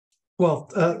Well,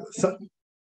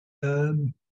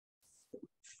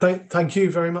 thank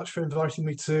you very much for inviting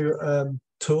me to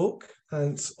talk.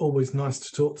 And it's always nice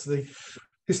to talk to the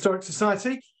Historic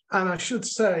Society. And I should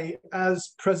say,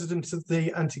 as president of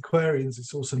the Antiquarians,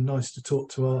 it's also nice to talk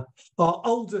to our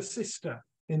older sister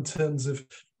in terms of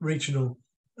regional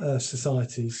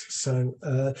societies. So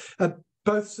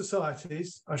both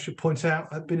societies, I should point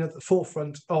out, have been at the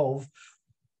forefront of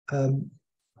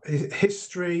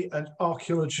history and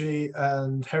archaeology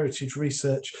and heritage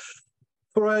research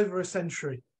for over a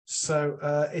century. So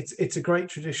it's a great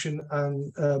tradition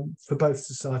and for both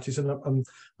societies, and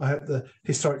I hope the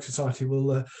Historic Society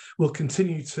will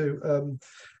continue to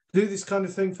do this kind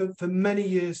of thing for many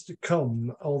years to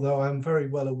come. Although I'm very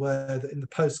well aware that in the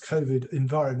post-COVID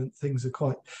environment, things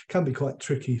can be quite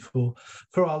tricky for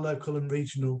our local and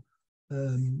regional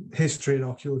history and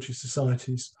archaeology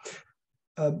societies.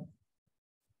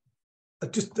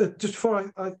 Just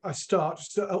before I start,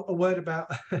 just a word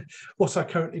about what I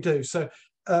currently do. So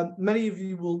many of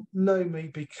you will know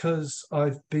me because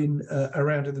I've been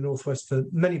around in the Northwest for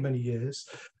many, many years.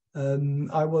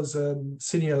 I was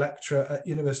senior lecturer at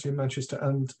University of Manchester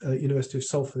and University of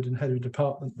Salford and head of a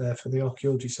department there for the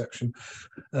archaeology section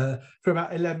for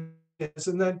about 11 years,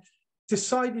 and then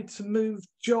decided to move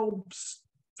jobs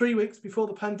 3 weeks before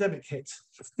the pandemic hit.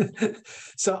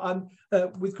 So I'm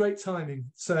with great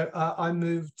timing. So I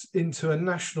moved into a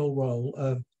national role,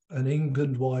 an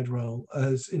England-wide role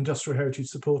as Industrial Heritage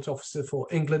Support Officer for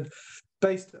England,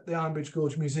 based at the Ironbridge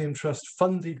Gorge Museum Trust,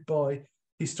 funded by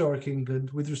Historic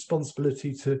England, with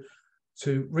responsibility to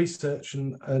research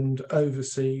and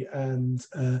oversee and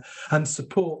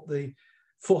support the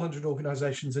 400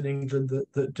 organisations in England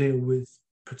that deal with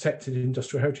protected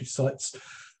industrial heritage sites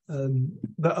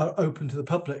that are open to the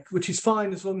public, which is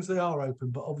fine as long as they are open,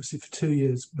 but obviously for 2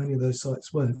 years many of those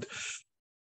sites weren't.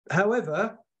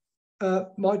 However,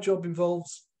 my job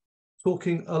involves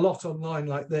talking a lot online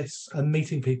like this and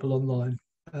meeting people online,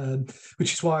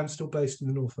 which is why I'm still based in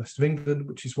the northwest of England,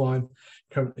 which is why I'm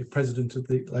currently president of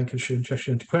the Lancashire and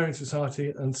Cheshire Antiquarian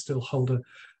Society and still hold an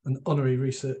honorary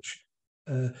research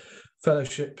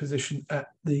fellowship position at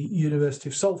the University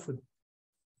of Salford.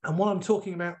 And what I'm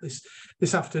talking about this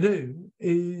afternoon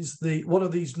is one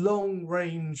of these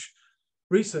long-range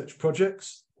research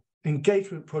projects,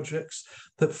 engagement projects,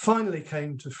 that finally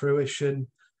came to fruition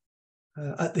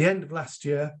at the end of last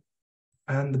year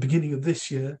and the beginning of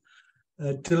this year,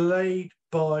 delayed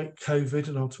by COVID,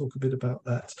 and I'll talk a bit about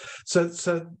that. So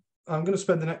I'm going to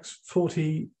spend the next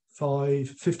 50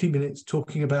 minutes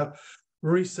talking about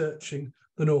researching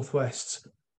the Northwest,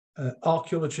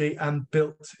 archaeology and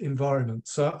built environment.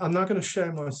 So I'm now going to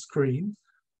share my screen.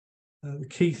 The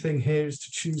key thing here is to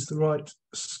choose the right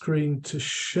screen to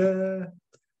share.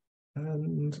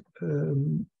 And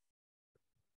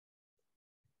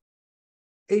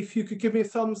if you could give me a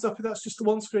thumbs up if that's just the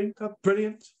one screen,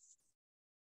 brilliant.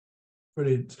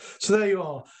 Brilliant. So there you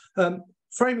are.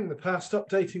 Framing the Past,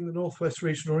 updating the Northwest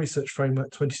Regional Research Framework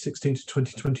 2016 to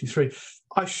 2023.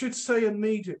 I should say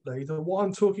immediately that what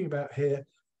I'm talking about here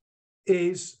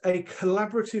is a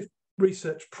collaborative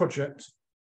research project,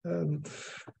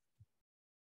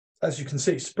 as you can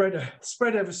see, spread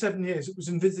over 7 years. It was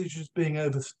envisaged as being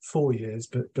over 4 years,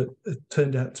 but it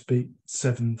turned out to be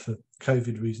 7 for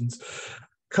COVID reasons.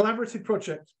 Collaborative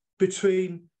project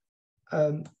between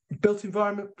built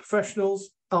environment professionals,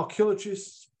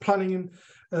 archaeologists, planning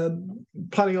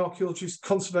archaeologists,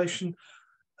 conservation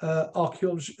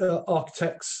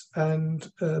architects,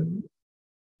 and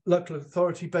local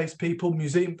authority-based people,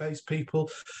 museum-based people,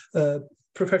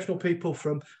 professional people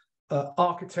from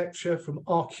architecture, from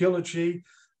archaeology,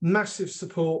 massive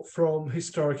support from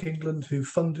Historic England, who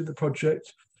funded the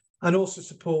project, and also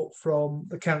support from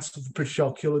the Council for British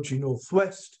Archaeology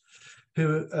Northwest,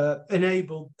 who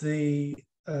enabled a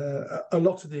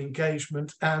lot of the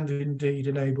engagement and indeed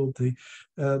enabled the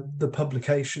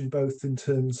publication, both in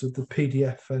terms of the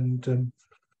PDF and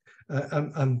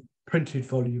printed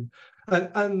volume.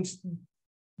 And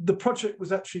the project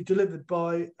was actually delivered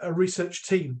by a research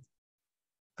team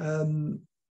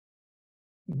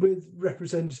with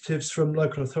representatives from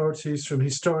local authorities, from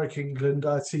Historic England.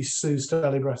 I see Sue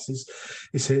Stallybrass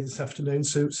is here this afternoon.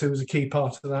 Sue was a key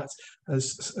part of that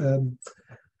as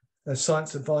a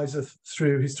science advisor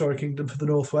through Historic England for the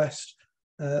Northwest,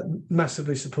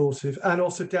 massively supportive, and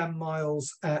also Dan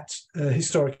Miles at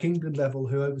Historic England level,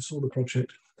 who oversaw the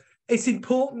project. It's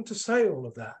important to say all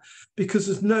of that because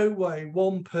there's no way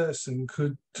one person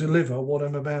could deliver what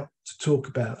I'm about to talk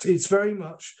about. It's very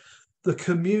much the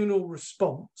communal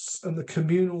response and the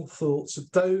communal thoughts of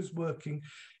those working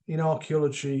in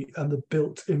archaeology and the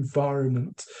built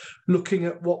environment, looking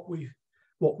at what we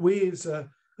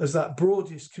as that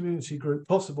broadest community group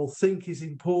possible think is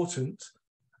important,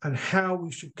 and how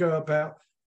we should go about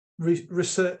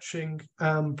researching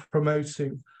and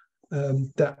promoting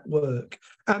that work.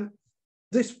 And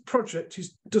this project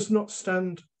does not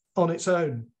stand on its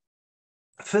own.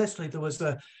 Firstly, there was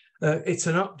it's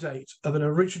an update of an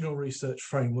original research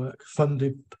framework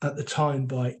funded at the time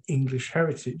by English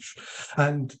Heritage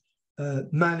and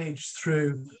managed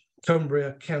through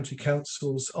Cumbria County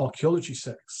Council's archaeology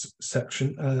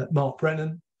section, Mark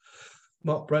Brennan,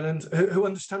 who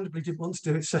understandably didn't want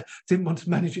to do it, didn't want to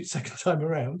manage it second time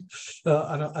around,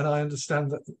 and I understand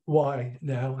that why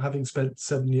now, having spent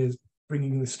 7 years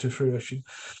bringing this to fruition,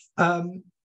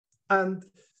 and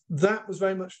that was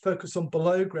very much focused on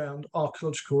below ground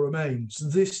archaeological remains.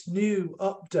 This new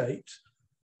update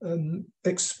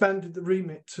expanded the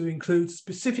remit to include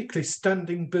specifically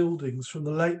standing buildings from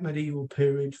the late medieval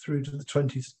period through to the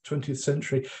 20th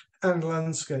century and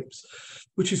landscapes,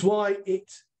 which is why it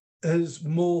has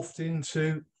morphed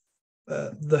into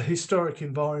the historic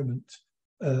environment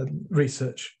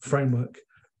research framework.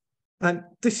 And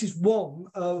this is one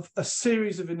of a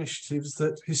series of initiatives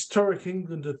that Historic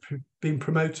England have been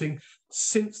promoting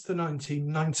since the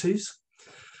 1990s.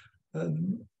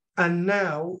 And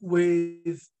now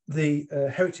with the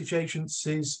heritage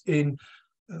agencies in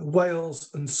Wales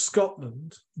and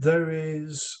Scotland, there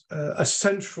is a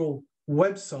central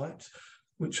website,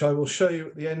 which I will show you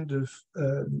at the end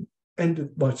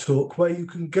of my talk, where you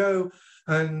can go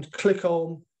and click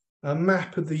on a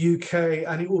map of the UK,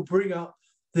 and it will bring up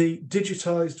the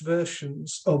digitised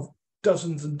versions of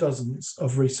dozens and dozens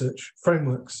of research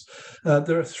frameworks.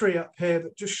 There are 3 up here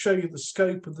that just show you the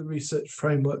scope of the research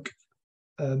framework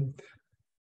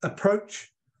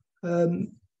approach.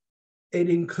 It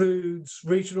includes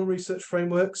regional research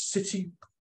frameworks, city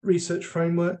research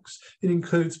frameworks. It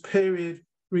includes period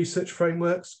research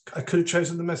frameworks. I could have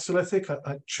chosen the Mesolithic.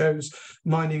 I chose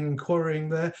mining and quarrying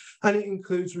there. And it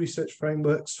includes research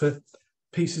frameworks for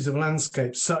pieces of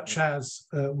landscape, such as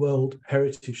World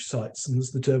Heritage Sites, and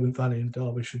there's the Derwent Valley in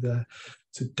Derbyshire there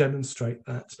to demonstrate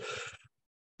that.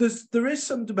 There is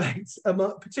some debate,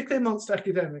 particularly amongst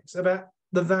academics, about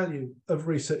the value of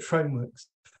research frameworks.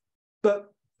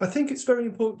 But I think it's very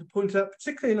important to point out,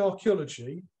 particularly in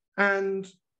archaeology and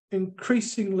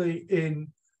increasingly in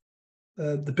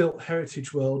the built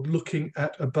heritage world, looking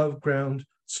at above ground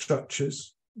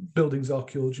structures, buildings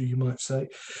archaeology, you might say,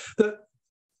 that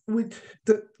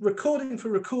recording for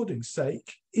recording's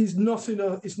sake is not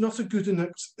a good enough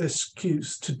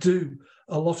excuse to do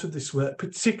a lot of this work,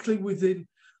 particularly within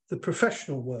the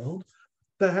professional world.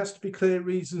 There has to be clear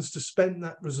reasons to spend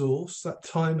that resource, that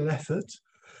time and effort.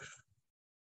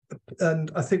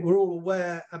 And I think we're all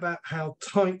aware about how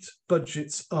tight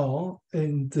budgets are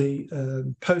in the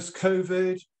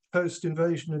post-COVID,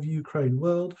 post-invasion of Ukraine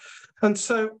world. And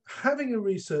so having a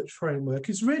research framework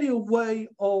is really a way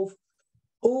of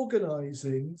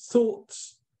organising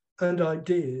thoughts and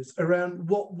ideas around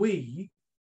what we,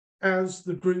 as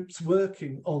the groups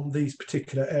working on these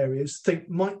particular areas, think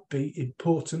might be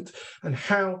important, and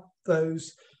how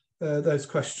those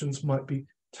questions might be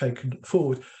taken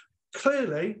forward.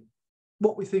 Clearly,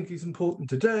 what we think is important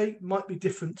today might be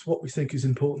different to what we think is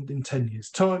important in 10 years'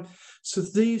 time. So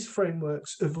these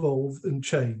frameworks evolve and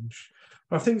change.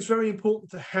 I think it's very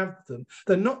important to have them.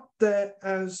 They're not there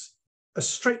as a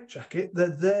straitjacket, they're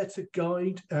there to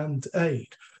guide and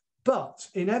aid. But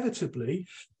inevitably,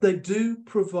 they do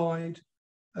provide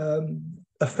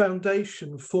a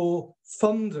foundation for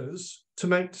funders to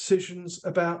make decisions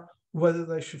about whether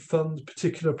they should fund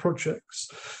particular projects.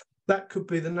 That could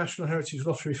be the National Heritage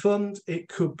Lottery Fund, it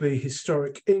could be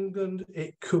Historic England,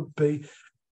 it could be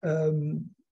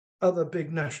other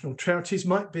big national charities,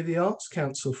 might be the Arts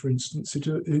Council, for instance,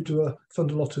 who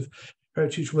fund a lot of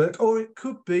heritage work, or it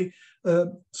could be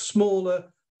smaller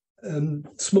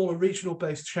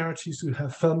regional-based charities who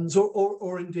have funds,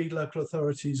 or indeed local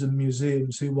authorities and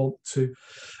museums who want to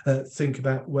think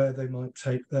about where they might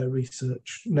take their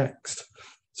research next.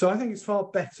 So I think it's far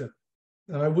better,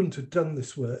 and I wouldn't have done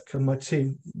this work, and my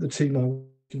team, the team I'm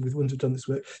working with, wouldn't have done this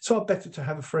work. It's far better to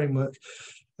have a framework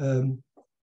in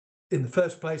the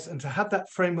first place, and to have that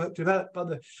framework developed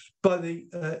by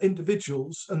the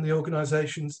individuals and the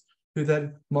organisations who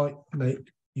then might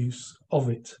make use of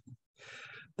it.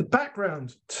 The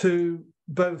background to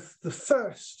both the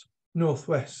first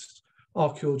Northwest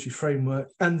Archaeology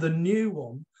Framework and the new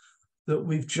one that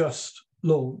we've just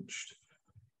launched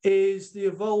is the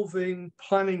evolving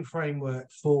planning framework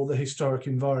for the historic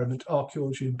environment,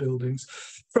 archaeology and buildings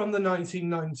from the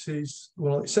 1990s.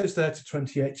 Well, it says there to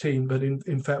 2018, but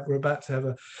in fact, we're about to have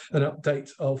an update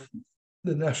of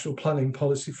the National Planning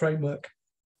Policy Framework,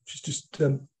 which is just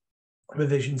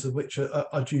revisions of which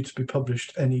are due to be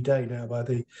published any day now by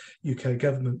the UK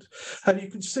government. And you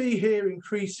can see here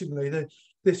increasingly that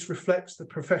this reflects the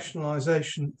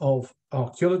professionalisation of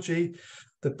archaeology,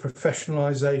 the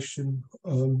professionalisation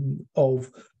of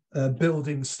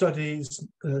building studies,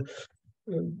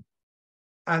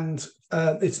 and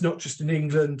it's not just in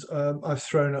England. I've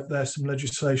thrown up there some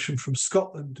legislation from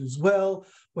Scotland as well,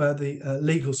 where the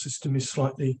legal system is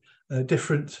slightly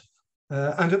different.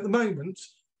 And at the moment,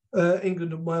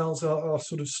 England and Wales are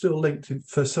sort of still linked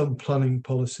for some planning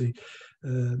policy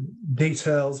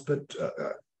details, but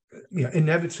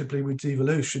inevitably with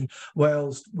devolution,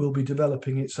 Wales will be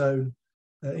developing its own,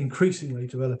 increasingly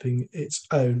developing its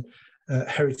own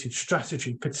heritage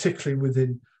strategy, particularly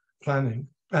within planning,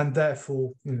 and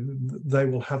therefore they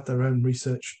will have their own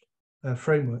research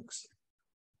frameworks.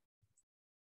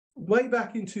 Way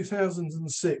back in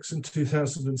 2006 and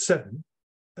 2007,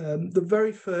 the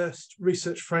very first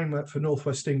research framework for North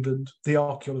West England, the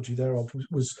archaeology thereof,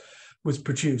 was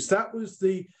produced. That was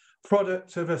the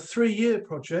product of a 3-year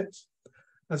project.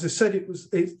 As I said, it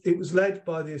was led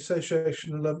by the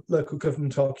Association of Local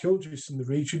Government Archaeologists in the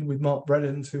region, with Mark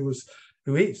Brennan, who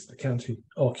is the county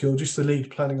archaeologist, the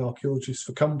lead planning archaeologist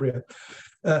for Cumbria,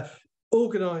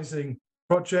 organising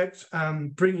project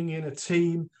and bringing in a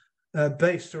team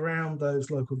based around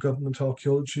those local government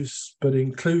archaeologists, but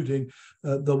including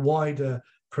the wider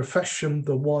profession,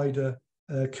 the wider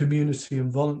community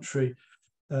and voluntary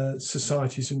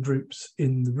societies and groups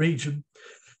in the region.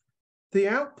 The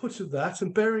output of that,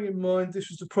 and bearing in mind this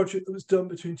was a project that was done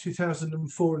between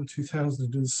 2004 and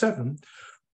 2007,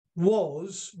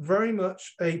 was very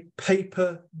much a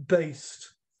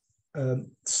paper-based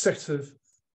set of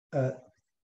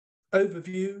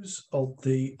overviews of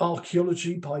the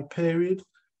archaeology by period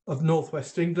of North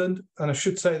West England. And I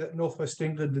should say that North West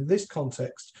England in this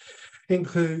context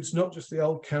includes not just the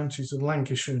old counties of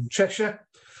Lancashire and Cheshire,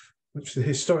 which the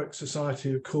Historic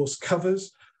Society, of course,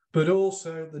 covers, but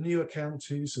also the newer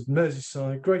counties of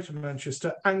Merseyside, Greater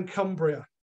Manchester and Cumbria.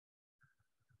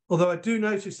 Although I do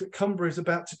notice that Cumbria is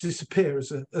about to disappear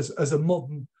as a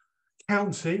modern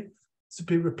county, to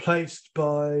be replaced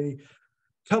by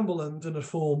Cumberland and a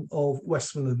form of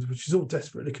Westmoreland, which is all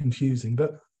desperately confusing.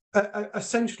 But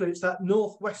essentially, it's that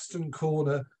northwestern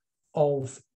corner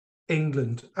of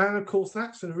England. And of course,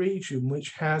 that's a region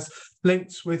which has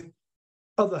links with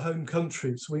other home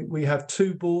countries. We have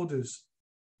two borders,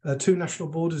 two national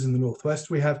borders in the northwest.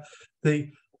 We have the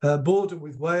border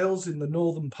with Wales in the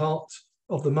northern part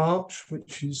of the March,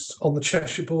 which is on the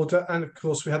Cheshire border. And of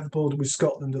course, we have the border with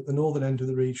Scotland at the northern end of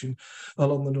the region,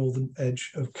 along the northern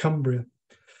edge of Cumbria.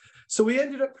 So we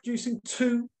ended up producing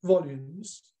 2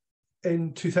 volumes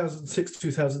in 2006,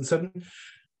 2007,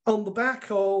 on the back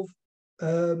of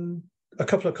a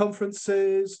couple of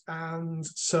conferences and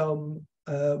some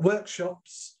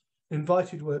workshops,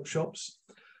 invited workshops.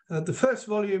 The first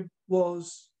volume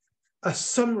was a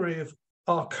summary of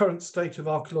our current state of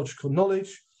archaeological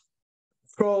knowledge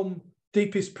from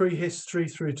deepest prehistory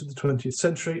through to the 20th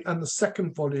century. And the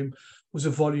second volume was a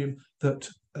volume that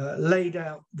laid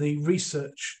out the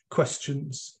research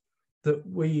questions that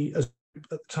we as at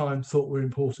the time thought were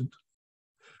important.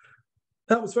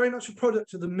 That was very much a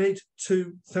product of the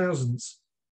mid-2000s.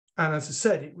 And as I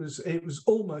said, it was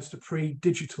almost a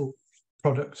pre-digital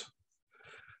product.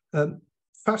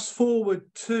 Fast forward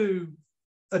to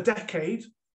a decade,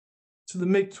 to the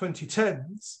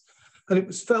mid-2010s, and it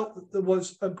was felt that there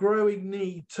was a growing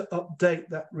need to update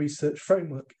that research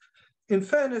framework. In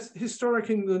fairness, Historic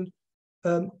England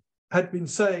had been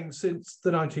saying since the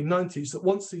 1990s that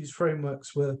once these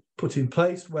frameworks were put in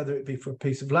place, whether it be for a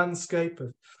piece of landscape,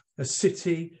 a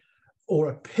city, or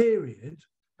a period,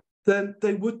 then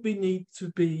they would need to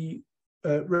be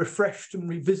refreshed and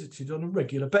revisited on a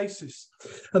regular basis.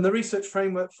 And the research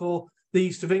framework for the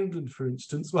East of England, for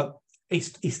instance, well,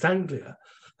 East Anglia,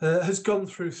 has gone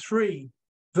through 3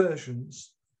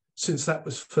 versions since that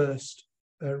was first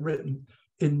written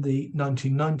in the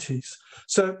 1990s.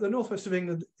 So the northwest of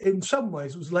England, in some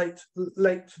ways, was late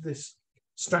to this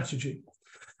strategy.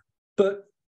 But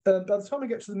by the time we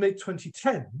get to the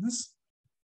mid-2010s,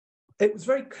 it was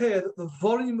very clear that the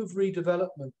volume of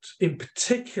redevelopment, in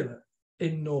particular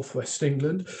in northwest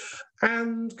England,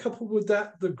 and coupled with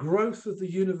that, the growth of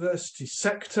the university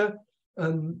sector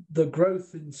and the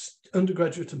growth in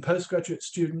undergraduate and postgraduate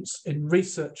students in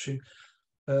researching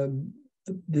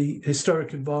the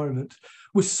historic environment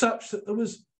was such that there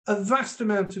was a vast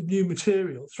amount of new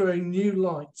material throwing new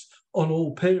light on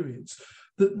all periods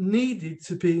that needed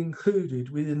to be included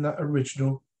within that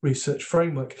original research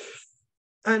framework.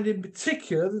 And in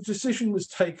particular, the decision was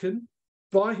taken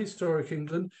by Historic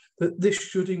England that this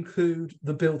should include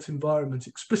the built environment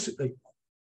explicitly,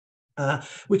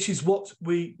 which is what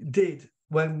we did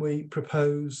when we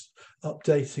proposed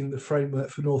updating the framework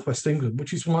for North West England,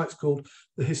 which is why it's called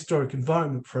the Historic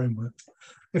Environment Framework.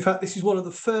 In fact, this is one of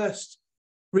the first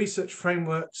research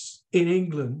frameworks in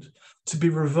England to be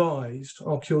revised,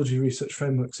 archaeology research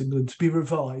frameworks in England, to be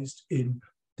revised in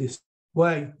this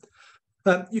way.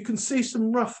 You can see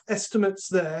some rough estimates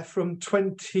there from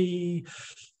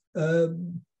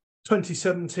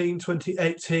 2017,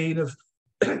 2018 of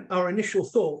our initial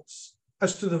thoughts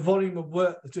as to the volume of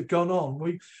work that had gone on.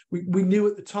 We knew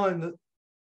at the time that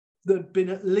there'd been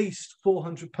at least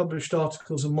 400 published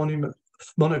articles and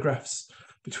monographs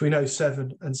between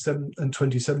 2007 and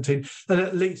 2017, and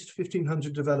at least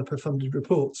 1,500 developer-funded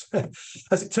reports.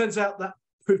 As it turns out, that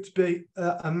proved to be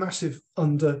a massive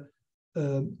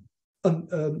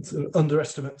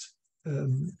underestimate,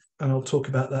 and I'll talk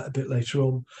about that a bit later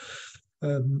on.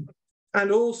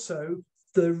 And also,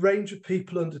 the range of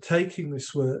people undertaking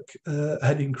this work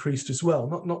had increased as well,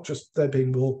 not just there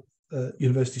being more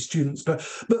university students, but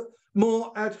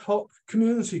more ad hoc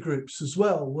community groups as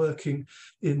well, working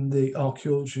in the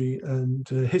archaeology and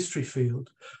history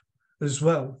field as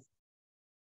well.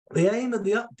 The aim of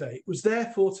the update was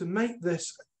therefore to make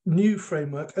this new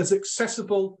framework as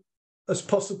accessible as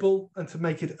possible and to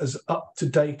make it as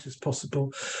up-to-date as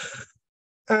possible.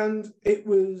 And it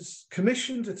was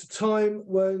commissioned at a time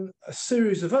when a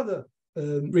series of other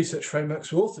research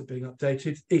frameworks were also being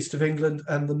updated, East of England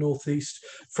and the North East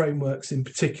frameworks in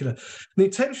particular. The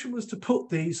intention was to put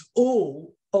these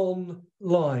all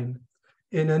online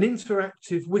in an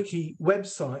interactive wiki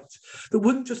website that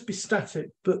wouldn't just be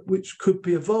static, but which could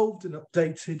be evolved and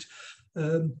updated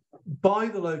by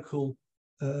the local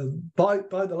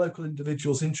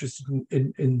individuals interested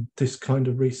in this kind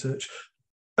of research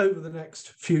over the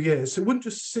next few years. So it wouldn't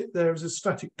just sit there as a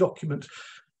static document,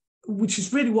 which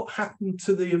is really what happened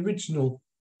to the original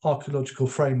archaeological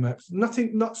frameworks.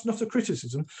 That's not a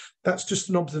criticism, that's just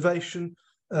an observation.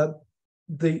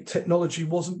 The technology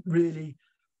wasn't really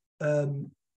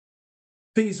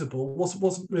feasible,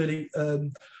 wasn't really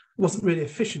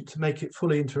efficient to make it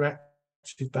fully interactive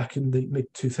back in the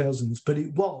mid-2000s, but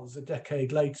it was a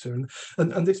decade later,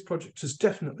 and this project has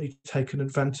definitely taken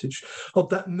advantage of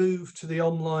that move to the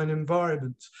online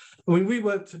environment. I mean, we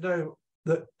weren't to know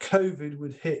that COVID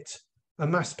would hit, a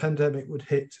mass pandemic would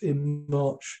hit in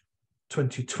March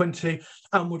 2020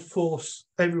 and would force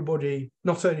everybody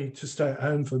not only to stay at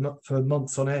home for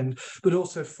months on end, but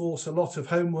also force a lot of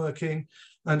home working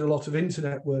and a lot of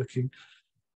internet working.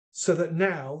 So that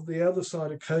now, the other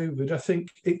side of COVID, I think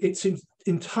it's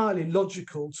entirely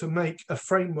logical to make a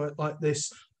framework like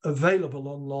this available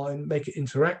online, make it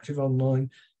interactive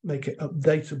online, make it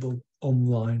updatable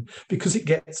online, because it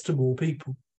gets to more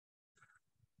people.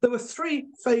 There were 3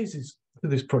 phases to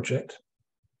this project.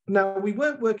 Now, we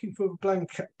weren't working for a blank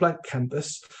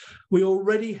canvas. We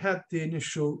already had the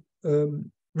initial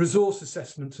resource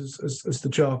assessment, as the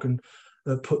jargon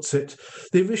puts it,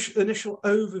 the initial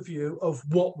overview of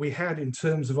what we had in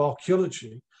terms of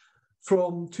archaeology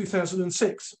from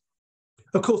 2006.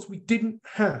 Of course, we didn't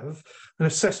have an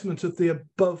assessment of the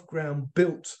above ground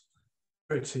built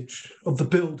heritage of the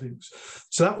buildings.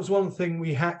 So that was one thing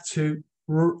we had to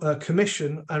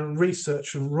commission and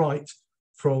research and write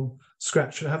from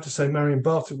scratch. And I have to say, Marion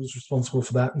Barter was responsible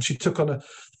for that. And she took on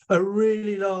a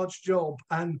really large job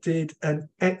and did an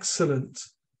excellent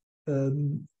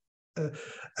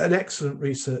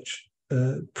research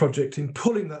project in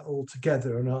pulling that all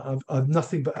together. And I've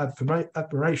nothing but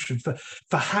admiration for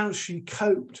how she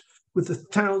coped with the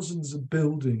thousands of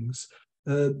buildings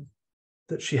that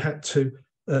she had to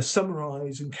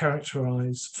summarise and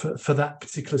characterise for that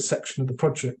particular section of the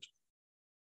project.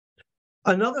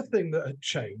 Another thing that had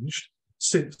changed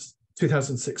since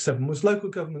 2006-07 was local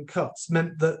government cuts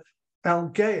meant that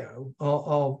Algeo,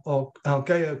 our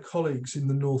Algeo colleagues in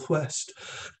the Northwest,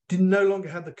 no longer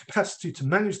had the capacity to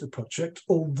manage the project,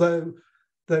 although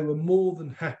they were more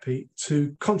than happy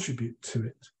to contribute to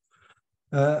it.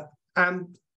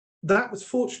 And that was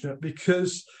fortunate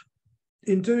because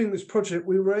in doing this project,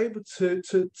 we were able to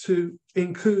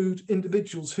include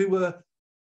individuals who were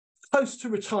close to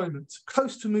retirement,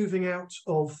 close to moving out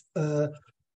of the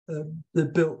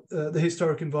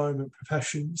historic environment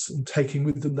professions and taking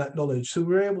with them that knowledge. So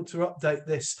we were able to update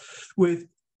this with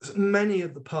many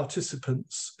of the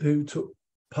participants who took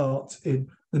part in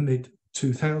the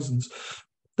mid-2000s.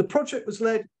 The project was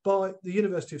led by the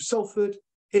University of Salford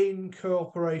in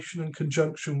cooperation and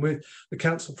conjunction with the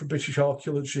Council for British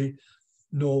Archaeology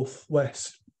North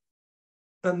West.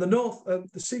 And the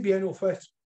CBA North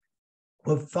West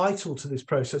were vital to this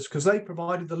process because they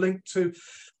provided the link to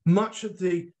much of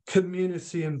the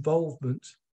community involvement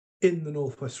in the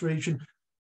Northwest region.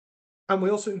 And we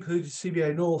also included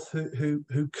CBA North,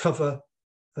 who cover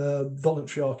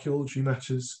voluntary archaeology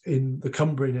matters in the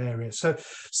Cumbrian area.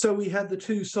 So we had the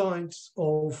two sides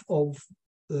of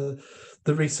the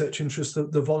research interest,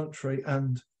 the voluntary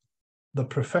and the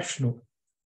professional.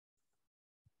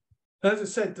 As I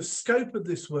said, the scope of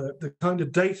this work, the kind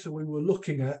of data we were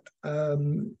looking at,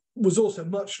 was also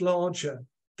much larger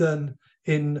than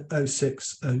in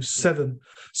 06, 07.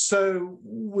 So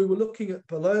we were looking at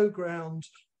below ground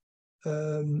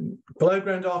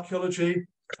archaeology,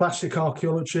 classic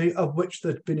archaeology, of which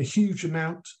there'd been a huge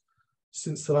amount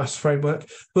since the last framework,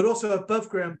 but also above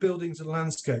ground buildings and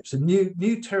landscapes, a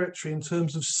new territory in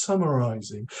terms of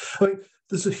summarising. I mean,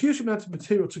 there's a huge amount of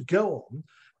material to go on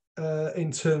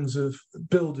in terms of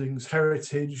buildings,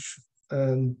 heritage,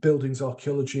 buildings,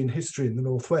 archaeology and history in the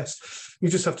Northwest. You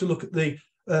just have to look at the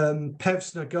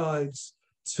PEVSNA guides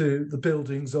to the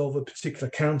buildings of a particular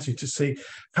county to see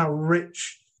how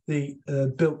rich the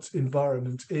built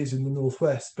environment is in the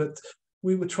Northwest. But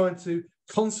we were trying to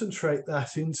concentrate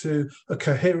that into a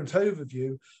coherent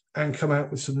overview and come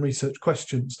out with some research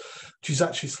questions, which is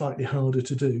actually slightly harder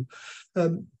to do.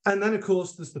 And then, of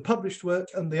course, there's the published work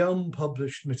and the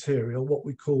unpublished material, what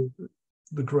we call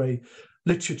the grey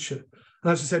literature.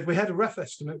 And as I said, we had a rough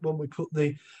estimate when we put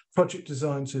the project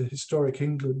design to Historic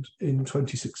England in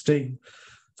 2016,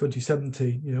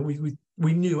 2017. You know,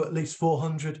 we knew at least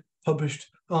 400 published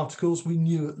articles. We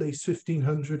knew at least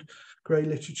 1,500 grey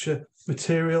literature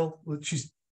material, which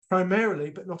is primarily,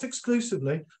 but not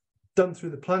exclusively, done through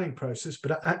the planning process.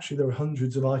 But actually, there are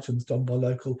hundreds of items done by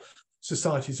local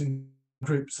societies and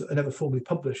groups that are never formally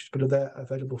published, but are there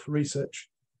available for research.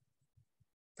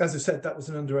 As I said, that was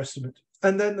an underestimate.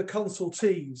 And then the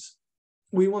consultees.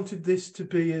 We wanted this to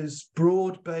be as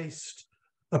broad-based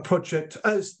a project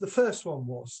as the first one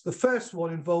was. The first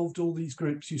one involved all these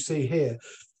groups you see here,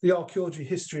 the archaeology,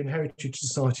 history and heritage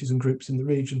societies and groups in the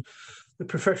region, the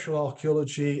professional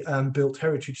archaeology and built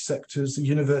heritage sectors, the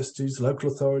universities,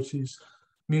 local authorities,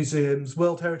 museums,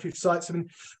 World Heritage Sites. I mean,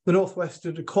 the Northwest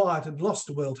had acquired and lost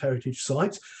a World Heritage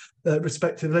Site,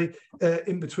 respectively,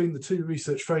 in between the two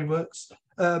research frameworks.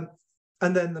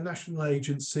 And then the national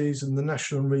agencies and the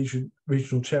national and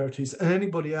regional charities and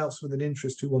anybody else with an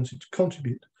interest who wanted to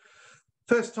contribute.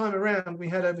 First time around, we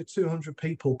had over 200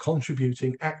 people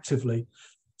contributing actively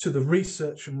to the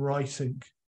research and writing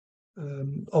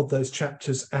of those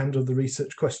chapters and of the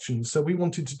research questions. So we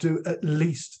wanted to do at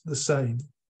least the same.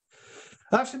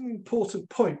 That's an important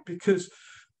point because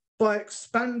by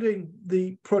expanding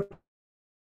the project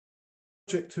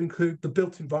to include the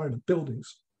built environment,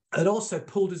 buildings, it also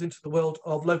pulled us into the world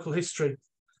of local history,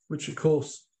 which, of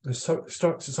course, the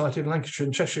Historic Society of Lancashire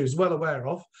and Cheshire is well aware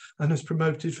of and has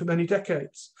promoted for many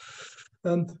decades.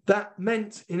 That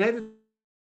meant inevitably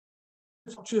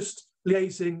not just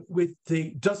liaising with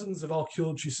the dozens of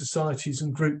archaeology societies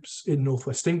and groups in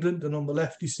Northwest England. And on the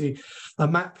left, you see a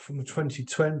map from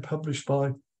 2010 published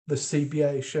by the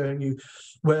CBA showing you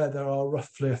where there are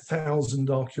roughly 1,000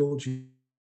 archaeology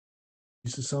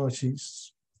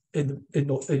societies in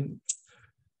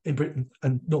Britain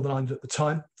and Northern Ireland at the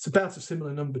time. It's about a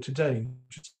similar number today.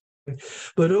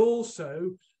 But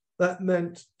also that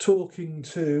meant talking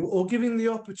to or giving the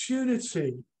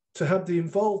opportunity to have the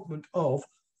involvement of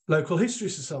local history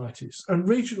societies and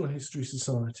regional history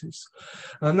societies.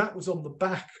 And that was on the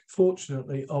back,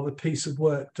 fortunately, of a piece of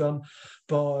work done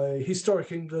by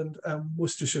Historic England and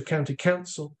Worcestershire County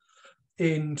Council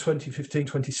in 2015,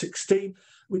 2016,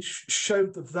 which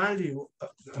showed the value,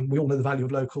 and we all know the value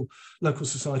of local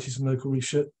societies and local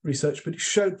research, but it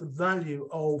showed the value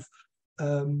of,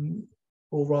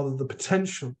 or rather the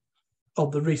potential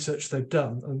of the research they've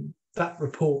done. And that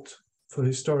report for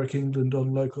Historic England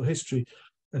on local history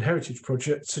and heritage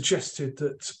projects suggested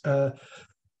that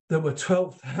there were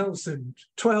 12,000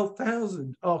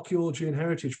 archaeology and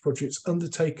heritage projects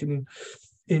undertaken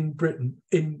in Britain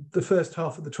in the first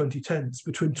half of the 2010s,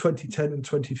 between 2010 and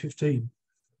 2015.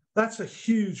 That's a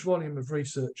huge volume of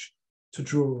research to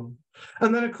draw on.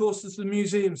 And then, of course, there's the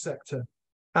museum sector.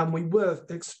 And we were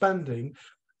expanding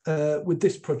with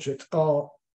this project our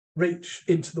reach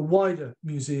into the wider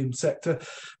museum sector.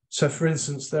 So, for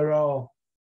instance, there are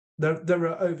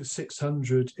over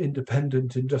 600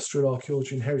 independent industrial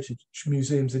archaeology and heritage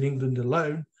museums in England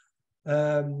alone.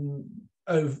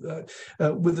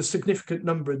 with a significant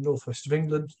number in the northwest of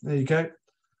England. There you go.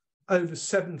 Over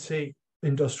 70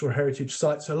 industrial heritage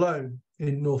sites alone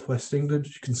in northwest England,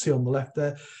 you can see on the left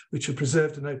there, which are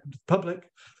preserved and open to the public.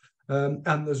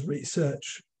 And there's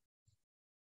research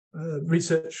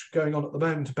going on at the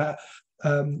moment about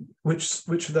which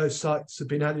of those sites have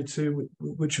been added to,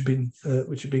 which have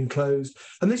been closed.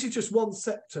 And this is just one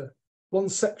sector, one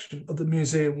section of the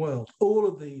museum world. All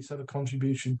of these have a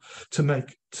contribution to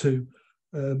make to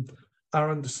our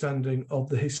understanding of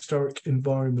the historic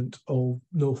environment of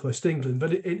northwest England.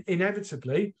 But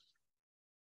inevitably,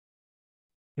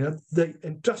 the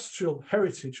industrial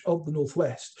heritage of the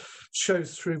northwest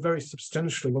shows through very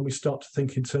substantially when we start to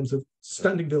think in terms of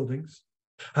standing buildings,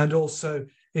 and also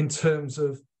in terms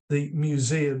of the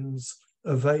museums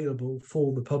available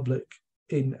for the public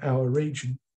in our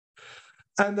region.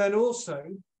 And then also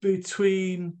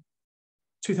between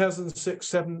 2006,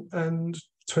 7 and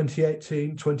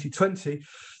 2018, 2020,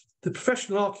 the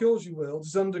professional archaeology world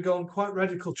has undergone quite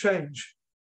radical change.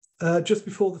 Just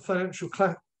before the financial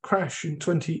crash in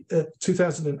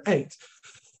 2008,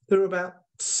 there were about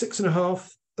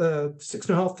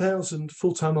 6,500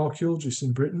 full-time archaeologists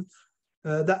in Britain.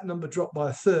 That number dropped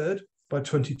by a third by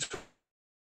 2020.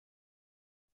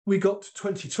 We got to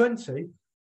 2020,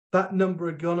 that number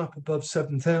had gone up above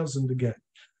 7,000 again,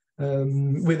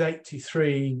 with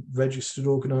 83 registered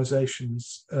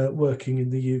organisations working in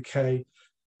the UK,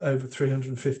 over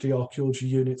 350 archaeology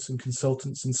units and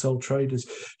consultants and sole traders,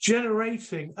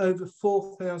 generating over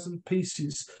 4,000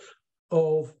 pieces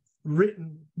of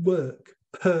written work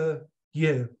per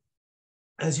year.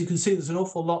 As you can see, there's an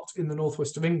awful lot in the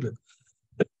northwest of England.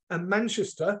 And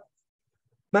Manchester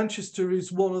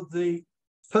is one of the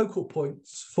focal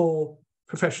points for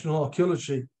professional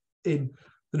archaeology in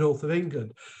the north of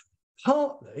England,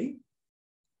 partly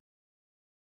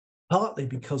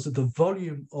because of the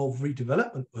volume of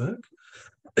redevelopment work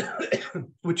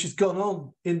which has gone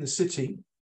on in the city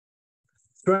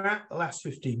throughout the last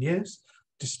 15 years,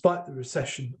 despite the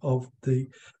recession of the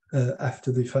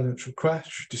after the financial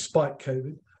crash, despite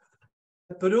COVID,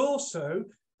 but also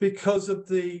because of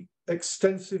the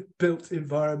extensive built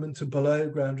environment and below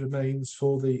ground remains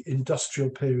for the industrial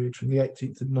period from the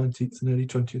 18th and 19th and early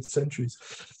 20th centuries.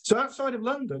 So outside of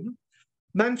London,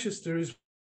 Manchester is,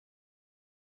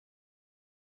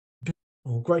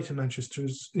 or Greater Manchester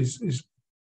is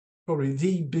probably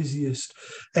the busiest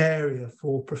area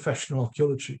for professional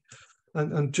archaeology.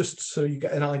 And just so you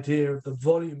get an idea of the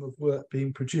volume of work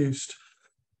being produced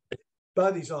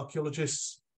by these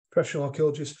archaeologists, professional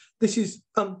archaeologists, this is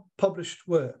unpublished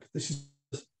work. This is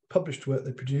published work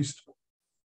they produced.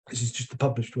 This is just the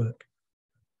published work.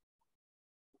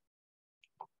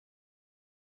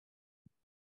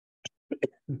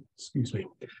 Excuse me.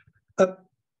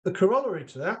 The corollary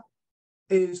to that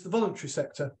is the voluntary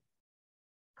sector.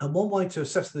 And one way to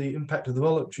assess the impact of the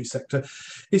voluntary sector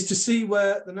is to see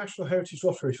where the National Heritage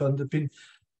Lottery Fund have been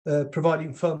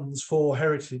providing funds for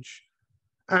heritage.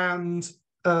 And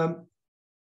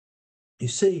you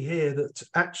see here that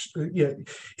actually,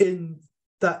 in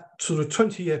that sort of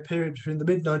 20-year period between the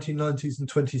mid-1990s and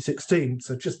 2016,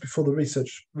 so just before the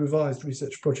revised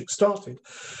research project started,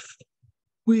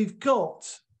 we've got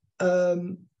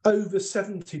over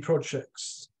 70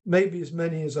 projects, maybe as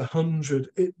many as 100,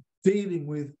 dealing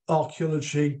with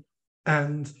archaeology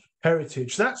and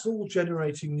heritage. That's all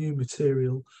generating new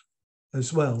material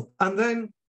as well. And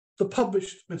then the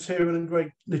published material and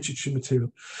great literature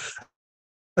material.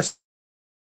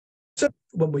 So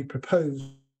when we proposed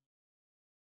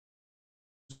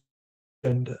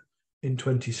agenda in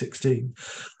 2016,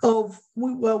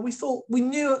 we thought we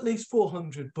knew at least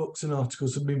 400 books and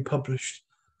articles had been published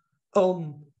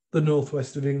on the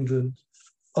northwest of England,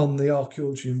 on the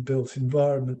archaeology and built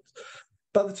environment.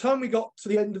 By the time we got to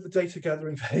the end of the data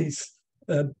gathering phase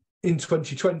in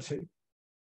 2020,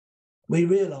 we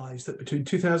realised that between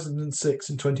 2006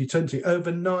 and 2020,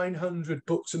 over 900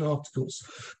 books and articles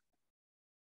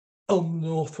on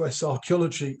northwest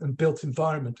archaeology and built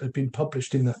environment had been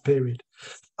published in that period,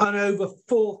 and over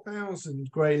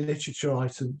 4,000 grey literature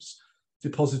items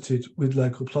deposited with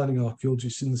local planning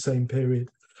archaeologists in the same period.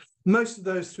 Most of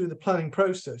those through the planning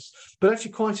process, but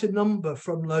actually quite a number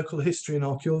from local history and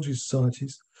archaeology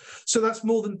societies. So that's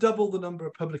more than double the number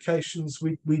of publications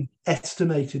we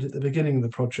estimated at the beginning of the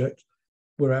project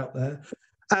were out there,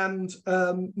 and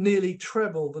nearly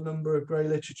treble the number of grey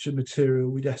literature material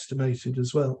we'd estimated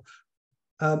as well.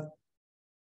 I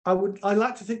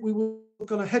like to think we would have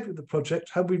gone ahead with the project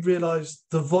had we realised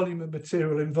the volume of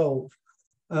material involved,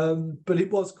 but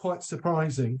it was quite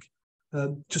surprising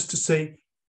just to see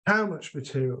how much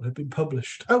material had been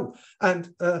published. Oh,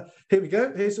 and here we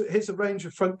go. Here's a range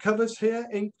of front covers here,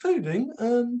 including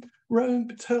Rowan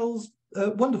Patel's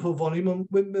wonderful volume on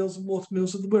windmills and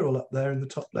watermills of the Wirral up there in the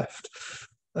top left.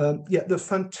 Yeah, the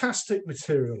fantastic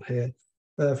material here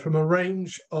from a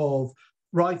range of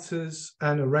writers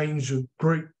and a range of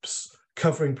groups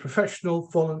covering professional,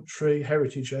 voluntary,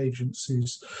 heritage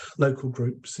agencies, local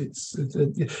groups.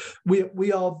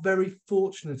 We are very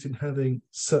fortunate in having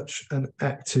such an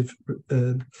active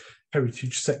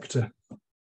heritage sector.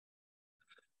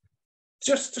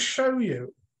 Just to show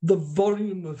you the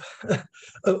volume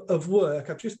of work,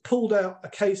 I've just pulled out a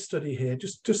case study here,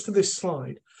 just for this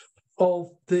slide, of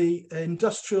the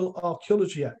industrial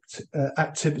archaeology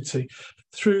activity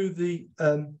through the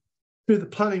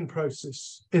planning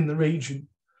process in the region.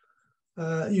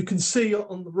 You can see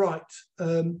on the right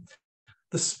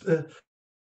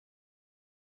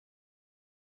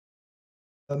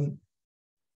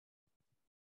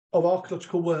of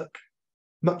archaeological work,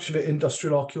 much of it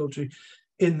industrial archaeology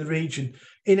in the region.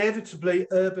 Inevitably,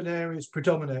 urban areas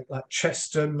predominate, like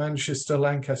Chester, Manchester,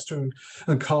 Lancaster,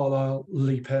 and Carlisle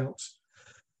leap out.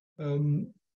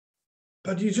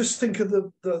 But you just think of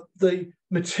the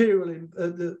material,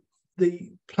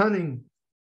 the planning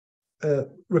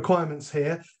requirements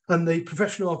here, and the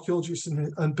professional archaeologists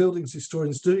and buildings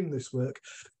historians doing this work.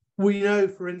 We know,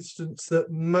 for instance,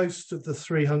 that most of the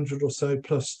 300 or so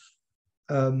plus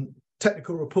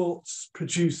technical reports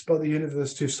produced by the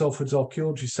University of Salford's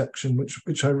archaeology section,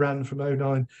 which I ran from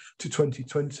 2009 to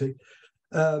 2020,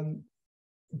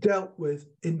 dealt with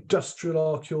industrial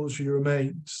archaeology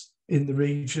remains in the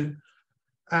region.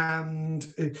 And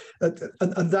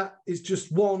that is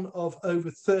just one of over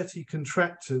 30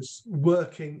 contractors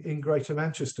working in Greater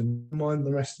Manchester, mind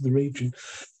the rest of the region.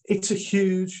 It's a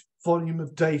huge volume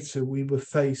of data we were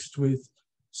faced with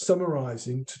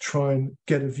summarising to try and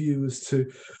get a view as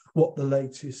to what the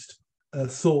latest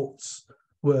thoughts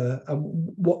were and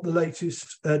what the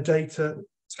latest data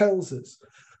tells us.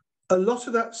 A lot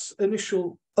of that's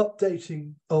initial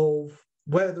updating of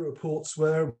where the reports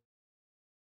were.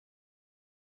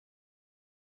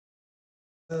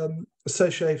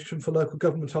 Association for Local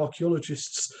Government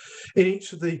Archaeologists in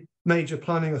each of the major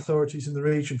planning authorities in the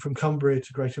region, from Cumbria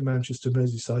to Greater Manchester,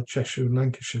 Merseyside, Cheshire and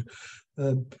Lancashire.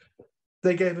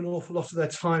 They gave an awful lot of their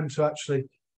time to actually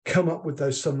come up with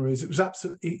those summaries. It was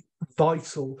absolutely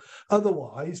vital.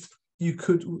 Otherwise,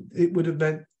 it would have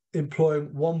meant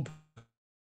employing one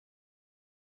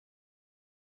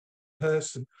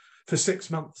person for 6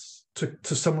 months to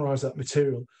summarise that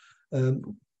material.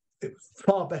 It's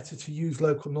far better to use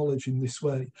local knowledge in this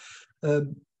way.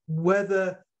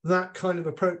 Whether that kind of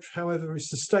approach, however, is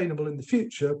sustainable in the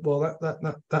future, well,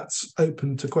 that's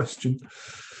open to question.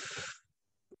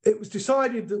 It was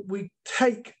decided that we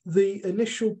take the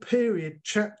initial period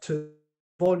chapter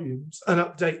volumes and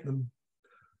update them.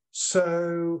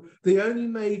 So the only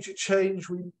major change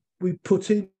we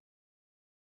put into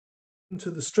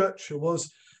the structure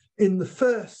was, in the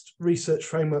first research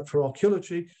framework for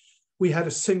archaeology, we had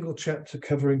a single chapter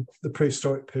covering the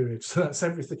prehistoric period. So that's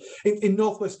everything. In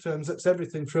Northwest terms, that's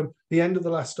everything from the end of the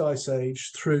last ice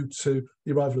age through to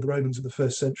the arrival of the Romans in the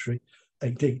 1st century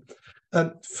AD.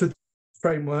 For the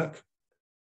framework,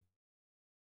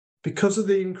 because of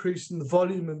the increase in the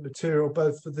volume of material,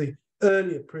 both for the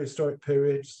earlier prehistoric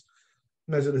periods,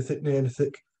 Mesolithic,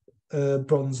 Neolithic,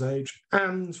 Bronze Age,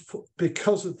 and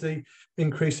because of the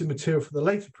increase in material for the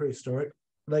later prehistoric,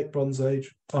 Late Bronze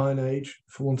Age, Iron Age,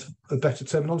 for want of a better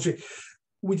terminology,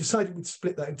 we decided we'd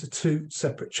split that into 2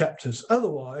 separate chapters.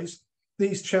 Otherwise,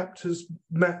 these chapters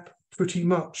map pretty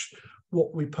much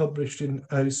what we published in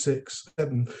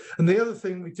 06-07. And the other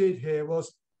thing we did here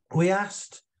was we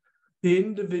asked the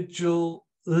individual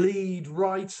lead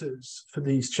writers for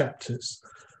these chapters.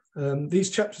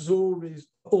 These chapters are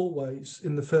always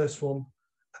in the first one,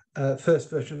 first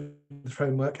version of the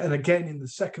framework, and again in the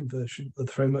second version of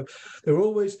the framework, they were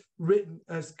always written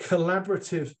as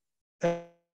collaborative. They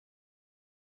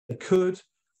could,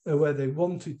 where they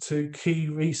wanted to, key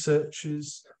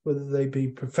researchers, whether they be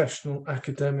professional,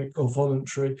 academic or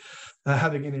voluntary,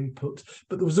 having an input.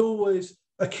 But there was always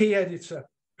a key editor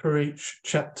for each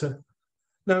chapter.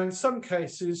 Now, in some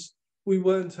cases, we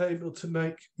weren't able to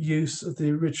make use of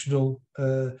the original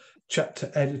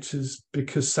chapter editors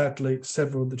because, sadly,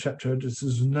 several of the chapter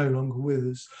editors are no longer with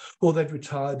us, or they'd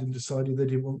retired and decided they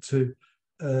didn't want to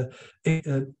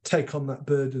take on that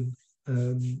burden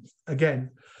again.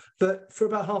 But for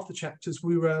about half the chapters,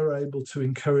 we were able to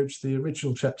encourage the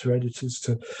original chapter editors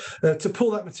to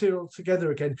pull that material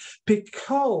together again,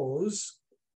 because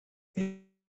it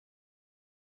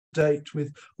date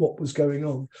with what was going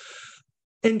on.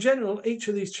 In general, each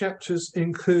of these chapters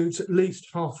includes at least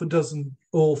half a dozen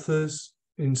authors,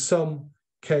 in some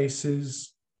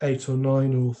cases 8 or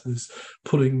 9 authors,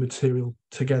 pulling material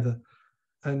together.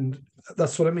 And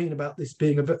that's what I mean about this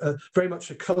being a very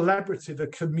much a collaborative, a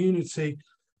community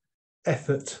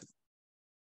effort.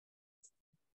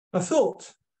 I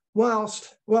thought,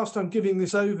 whilst I'm giving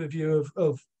this overview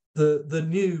of the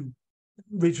new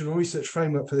regional research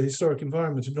framework for the historic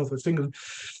environment in North West England,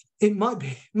 it might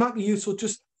be useful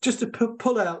just to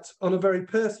pull out on a very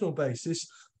personal basis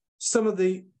some of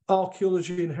the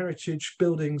archaeology and heritage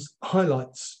buildings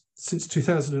highlights since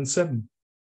 2007.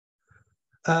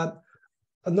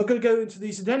 I'm not going to go into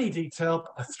these in any detail,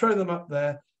 but I throw them up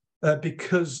there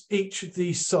because each of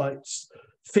these sites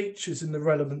features in the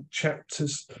relevant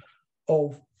chapters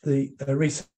of the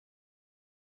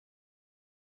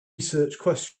research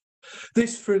question.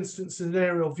 This, for instance, is an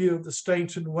aerial view of the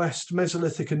Stainton West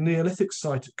Mesolithic and Neolithic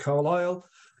site at Carlisle,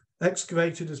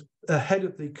 excavated as ahead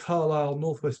of the Carlisle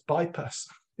Northwest Bypass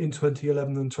in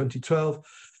 2011 and 2012.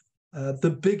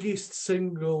 The biggest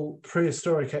single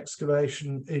prehistoric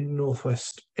excavation in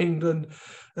Northwest England,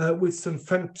 with some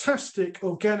fantastic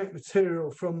organic material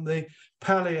from the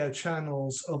paleo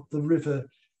channels of the River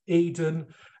Eden,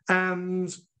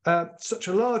 and such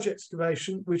a large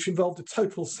excavation which involved a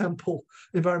total sample,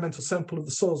 environmental sample of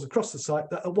the soils across the site,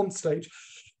 that at one stage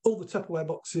all the Tupperware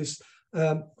boxes,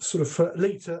 sort of for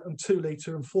litre and 2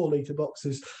 litre and 4 litre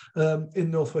boxes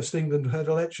in Northwest England had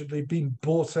allegedly been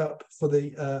bought up for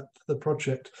the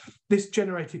project. This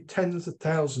generated tens of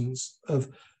thousands of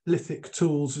lithic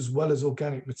tools as well as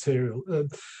organic material.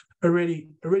 A really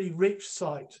rich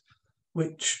site,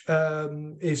 which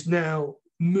is now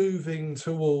moving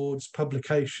towards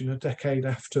publication a decade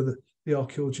after the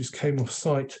archaeologists came off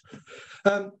site.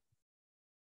 That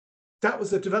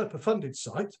was a developer-funded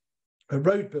site, a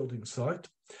road building site.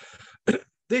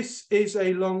 This is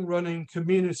a long-running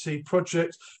community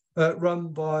project run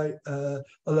by a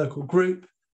local group.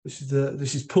 This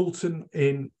is Poulton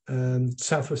in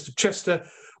southwest of Chester,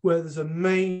 where there's a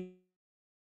main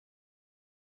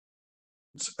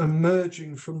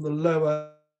emerging from the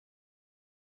lower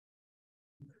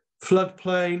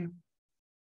floodplain,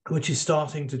 which is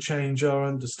starting to change our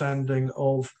understanding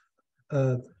of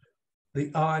the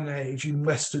Iron Age in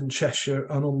Western Cheshire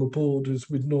and on the borders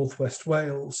with Northwest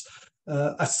Wales,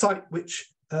 a site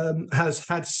which has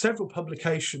had several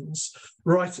publications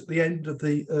right at the end of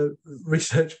the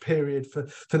research period for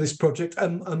this project,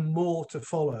 and more to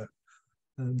follow.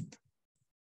 And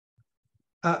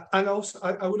also,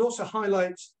 I would also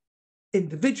highlight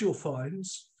individual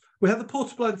finds. We have the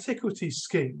Portable Antiquities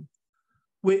Scheme,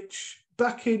 which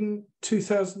back in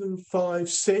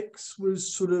 2005-06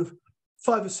 was sort of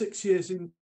 5 or 6 years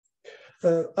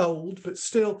old, but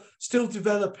still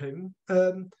developing.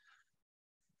 For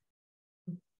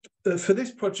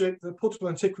this project, the Portable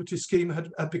Antiquities Scheme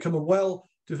had become a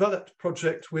well-developed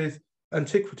project with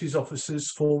antiquities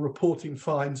officers for reporting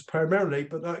finds primarily,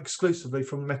 but not exclusively,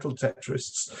 from metal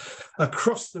detectorists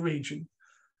across the region.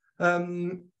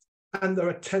 And there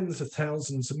are tens of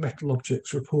thousands of metal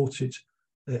objects reported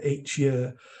each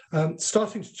year,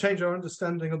 starting to change our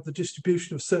understanding of the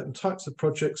distribution of certain types of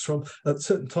projects from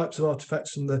certain types of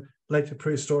artifacts from the later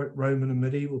prehistoric Roman and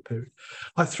medieval period.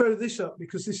 I throw this up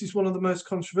because this is one of the most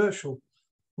controversial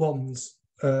ones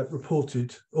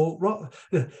reported, or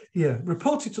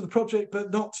reported to the project,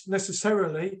 but not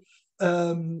necessarily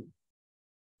not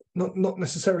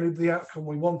necessarily the outcome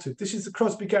we wanted. This is the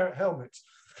Crosby Garrett helmet,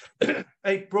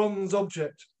 a bronze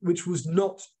object which was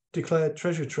not declared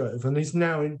treasure trove and is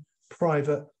now in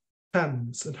private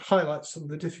hands, and highlights some of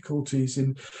the difficulties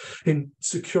in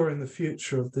securing the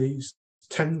future of these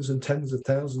tens and tens of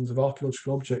thousands of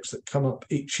archaeological objects that come up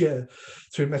each year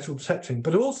through metal detecting,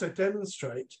 but also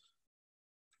demonstrate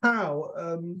how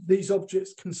these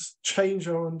objects can change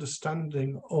our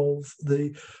understanding of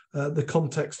the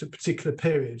context of particular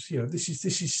periods. You know, this is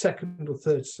 2nd or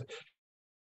 3rd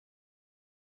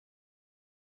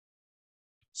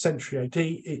century AD.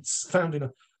 It's found in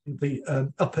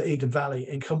the Upper Eden Valley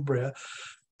in Cumbria,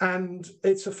 and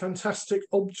it's a fantastic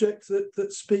object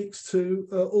that speaks to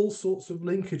all sorts of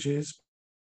linkages,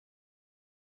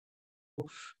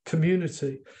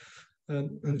 community.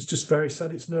 And it's just very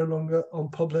sad it's no longer on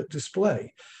public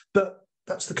display. But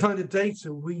that's the kind of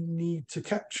data we need to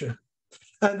capture.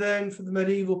 And then for the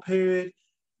medieval period,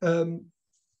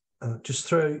 just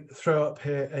throw up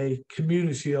here a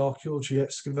community archaeology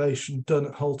excavation done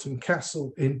at Halton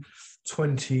Castle in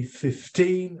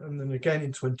 2015, and then again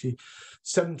in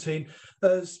 2017,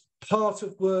 as part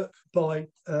of work by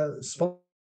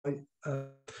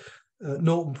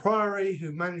Norton Priory,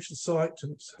 who managed the site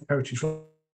and its heritage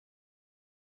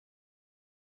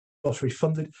lottery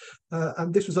funded,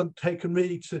 and this was undertaken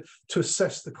really to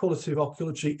assess the quality of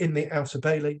archaeology in the Outer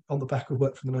Bailey on the back of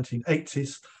work from the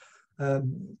 1980s.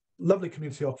 Lovely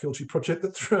community archaeology project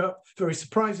that threw up, very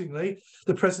surprisingly,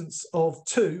 the presence of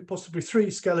 2, possibly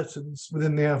 3 skeletons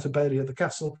within the Outer Bailey of the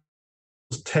castle.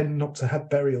 Tend not to have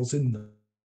burials in them.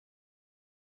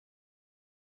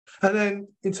 And then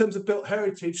in terms of built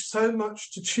heritage, so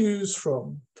much to choose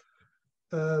from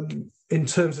in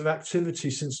terms of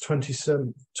activity since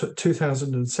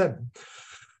 2007.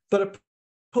 But I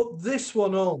put this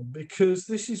one on because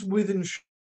this is within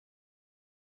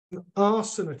an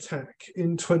arson attack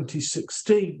in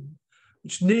 2016,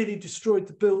 which nearly destroyed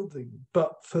the building,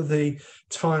 but for the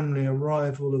timely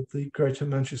arrival of the Greater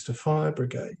Manchester Fire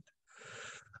Brigade.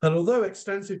 And although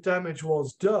extensive damage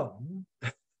was done,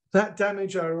 that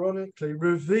damage ironically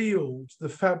revealed the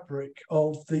fabric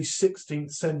of the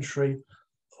 16th century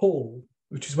hall,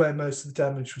 which is where most of the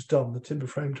damage was done, the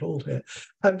timber-framed hall here,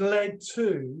 and led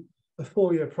to a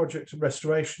 4-year project of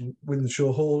restoration.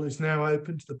 Windsor Hall is now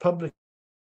open to the public.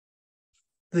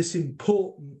 This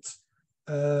important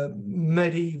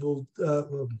medieval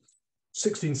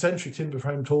 16th century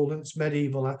timber-framed hall and its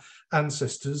medieval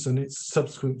ancestors and its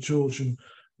subsequent Georgian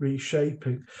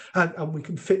reshaping, and we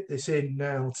can fit this in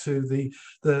now to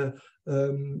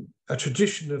a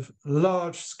tradition of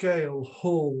large-scale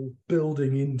hall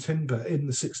building in timber in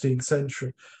the 16th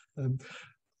century.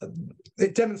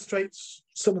 It demonstrates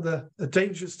some of the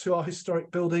dangers to our historic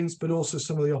buildings, but also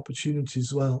some of the opportunities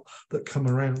as well that come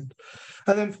around.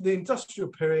 And then for the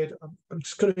industrial period, I'm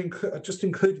just going to just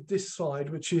included this slide,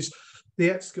 which is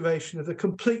the excavation of the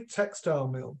complete textile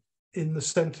mill in the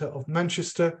centre of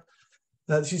Manchester.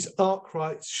 This is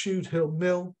Arkwright's Shude Hill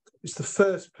Mill. It's the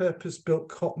first purpose-built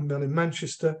cotton mill in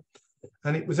Manchester,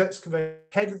 and it was excavated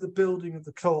ahead of the building of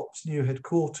the Co-op's new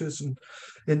headquarters and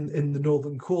in the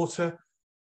Northern Quarter.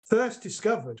 First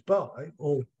discovered by,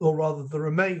 or rather the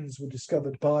remains were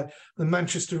discovered by the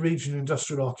Manchester Regional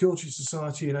Industrial Archaeology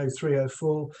Society in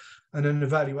 03-04, and an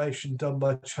evaluation done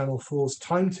by Channel 4's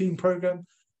Time Team programme.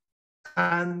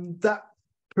 And that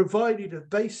provided a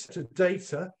base of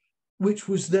data which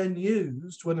was then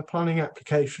used when a planning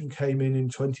application came in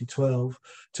 2012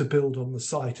 to build on the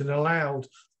site, and allowed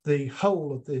the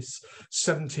whole of this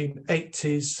 1780s,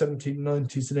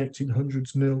 1790s and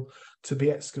 1800s mill to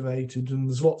be excavated. And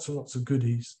there's lots and lots of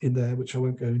goodies in there, which I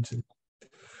won't go into.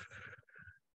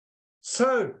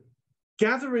 So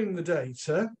gathering the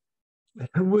data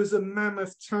was a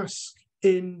mammoth task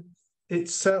in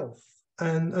itself,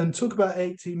 and took about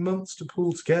 18 months to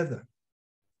pull together.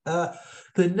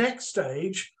 The next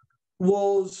stage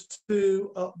was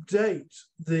to update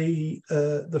the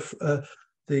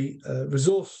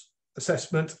resource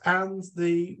assessment and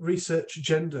the research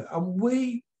agenda, and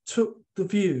we took the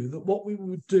view that what we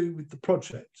would do with the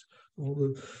project,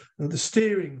 or the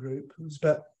steering group, there was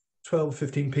about 12 or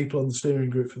 15 people on the steering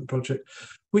group for the project,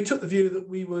 we took the view that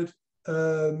we would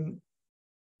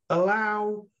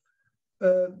allow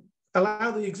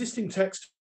the existing text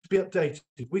to be updated.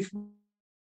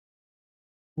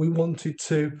 We wanted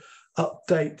to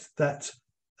update that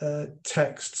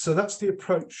text. So that's the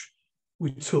approach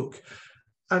we took.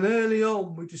 And early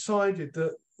on, we decided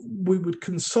that we would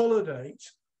consolidate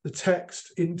the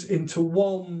text into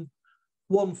one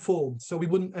form. So we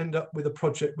wouldn't end up with a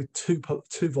project with two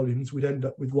volumes. We'd end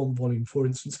up with 1 volume, for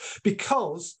instance,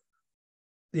 because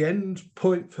the end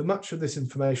point for much of this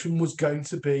information was going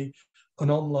to be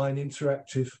an online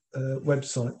interactive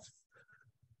website.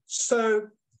 So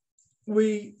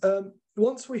we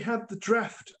once we had the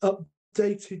draft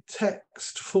updated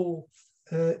text for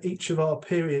each of our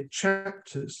period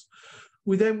chapters,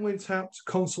 we then went out to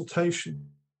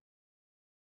consultation.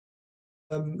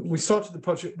 We started the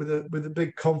project with a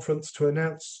big conference to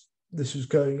announce this was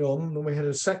going on, and we had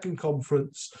a second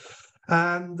conference,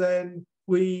 and then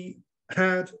we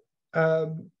had a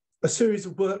series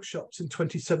of workshops in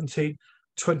 2017,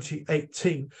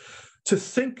 2018 to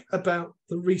think about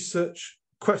the research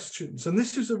questions. And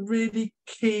this is a really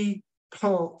key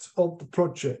part of the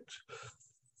project.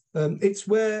 It's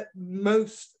where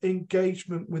most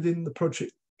engagement within the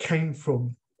project came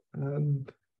from.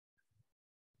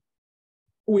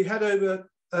 We had over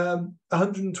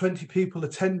 120 people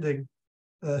attending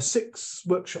 6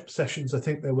 workshop sessions, I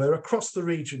think there were, across the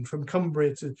region, from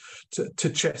Cumbria to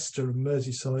Chester and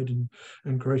Merseyside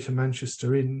and Greater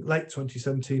Manchester in late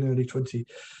 2017, early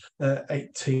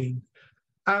 2018.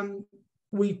 And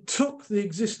we took the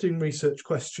existing research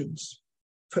questions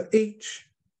for each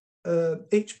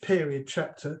period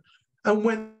chapter and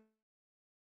went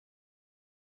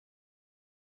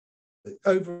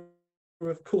over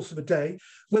the course of a day,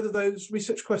 whether those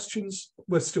research questions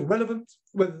were still relevant,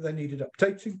 whether they needed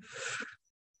updating,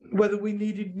 whether we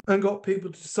needed and got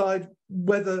people to decide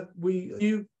whether we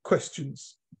knew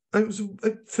questions. And it was,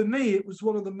 for me, it was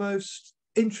one of the most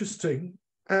interesting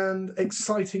and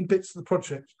exciting bits of the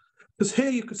project. Because here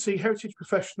you could see heritage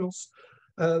professionals,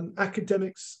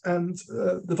 academics and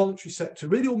the voluntary sector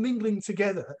really all mingling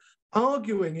together,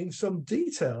 arguing in some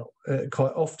detail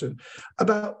quite often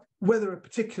about whether a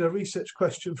particular research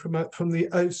question from the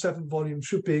 '07 volume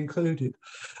should be included.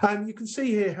 And you can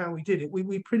see here how we did it.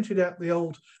 We printed out the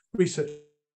old research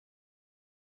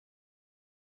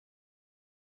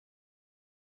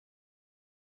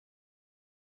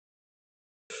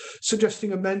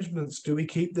suggesting amendments. Do we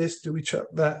keep this? Do we chuck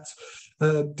that?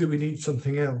 Do we need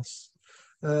something else?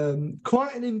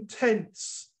 Quite an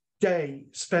intense day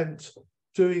spent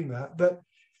doing that, but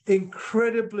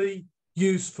incredibly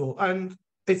useful. And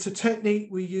it's a technique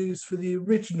we used for the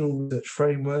original research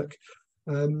framework,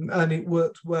 and it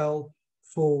worked well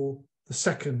for the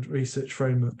second research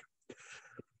framework.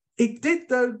 It did,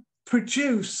 though,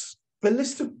 produce a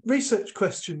list of research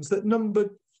questions that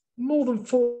numbered more than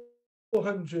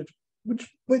 400,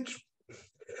 which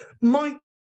might,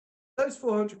 those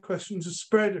 400 questions are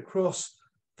spread across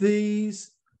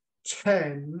these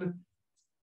 10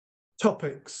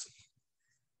 topics.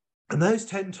 And those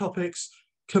 10 topics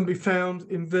can be found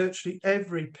in virtually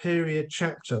every period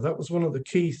chapter. That was one of the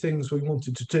key things we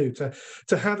wanted to do, to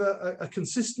have a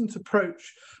consistent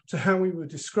approach to how we were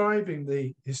describing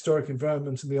the historic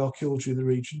environment and the archaeology of the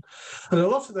region. And a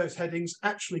lot of those headings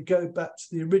actually go back to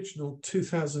the original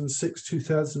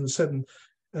 2006-2007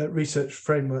 research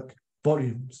framework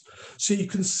volumes. So you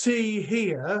can see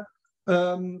here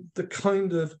the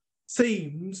kind of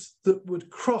themes that would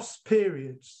cross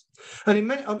periods. And in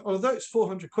many, although it's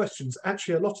 400 questions,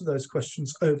 actually a lot of those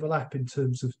questions overlap in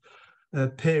terms of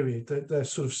period. They're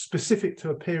sort of specific to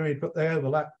a period, but they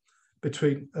overlap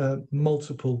between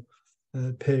multiple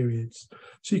periods.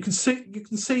 So you can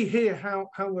see here how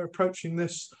we're approaching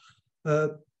this.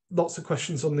 Lots of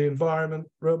questions on the environment,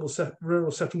 rural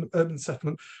settlement, urban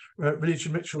settlement,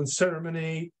 religion, ritual and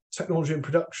ceremony, technology and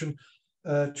production,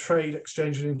 trade,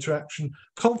 exchange and interaction.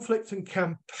 Conflict and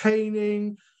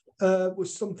campaigning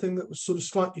was something that was sort of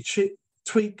slightly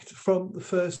tweaked from the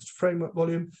first framework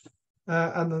volume.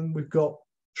 And then we've got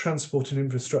transport and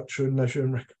infrastructure and leisure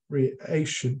and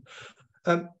recreation.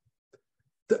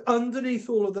 Underneath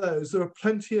all of those, there are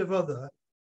plenty of other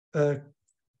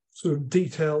sort of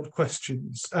detailed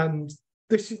questions. And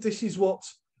this is what,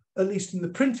 at least in the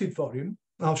printed volume,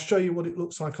 I'll show you what it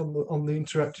looks like on the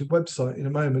interactive website in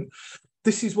a moment.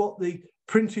 This is what the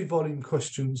printed volume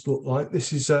questions look like.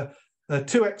 This is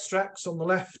two extracts. On the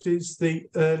left is the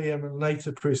earlier and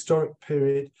later prehistoric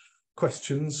period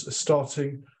questions,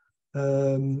 starting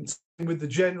with the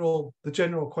general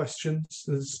questions.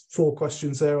 There's 4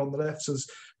 questions there on the left. So there's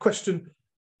question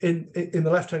in the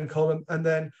left-hand column, and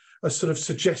then a sort of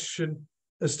suggestion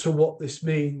as to what this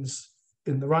means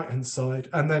in the right-hand side.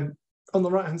 And then on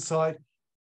the right-hand side,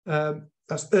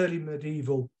 that's early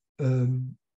medieval,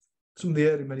 some of the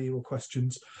early medieval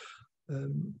questions.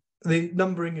 The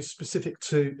numbering is specific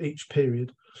to each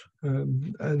period.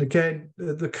 And again,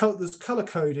 there's colour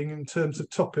coding in terms of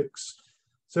topics.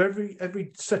 So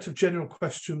every set of general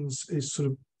questions is sort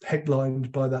of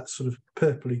headlined by that sort of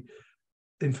purpley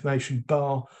information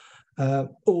bar.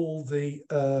 All the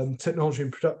technology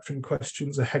and production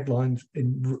questions are headlined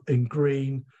in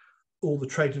green. All the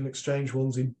trade and exchange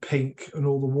ones in pink, and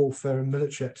all the warfare and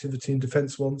military activity and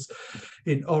defence ones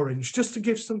in orange, just to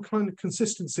give some kind of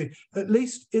consistency, at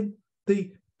least in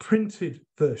the printed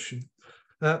version.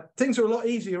 Things are a lot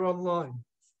easier online.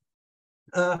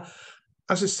 As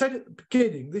I said at the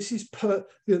beginning, this is the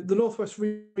Northwest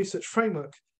Research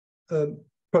Framework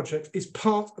project is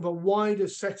part of a wider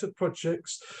set of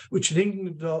projects which in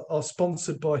England are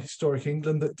sponsored by Historic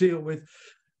England that deal with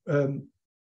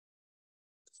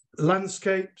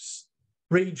landscapes,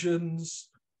 regions,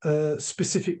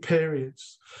 specific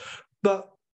periods. But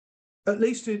at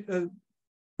least in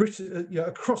Britain,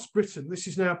 across Britain, this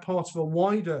is now part of a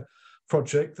wider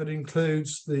project that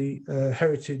includes the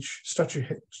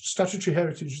statutory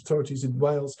heritage authorities in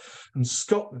Wales and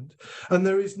Scotland. And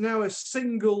there is now a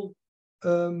single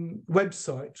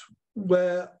website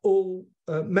where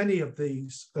many of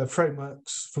these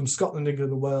frameworks from Scotland,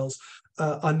 England and Wales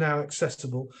are now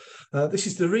accessible. This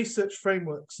is the Research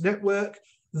Frameworks Network.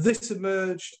 This has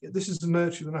emerged in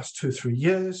the last 2 or 3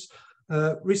 years.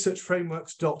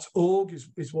 Researchframeworks.org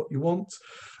is what you want.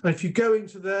 And if you go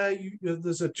into there,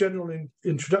 there's a general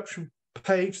introduction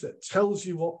page that tells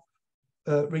you what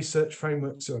research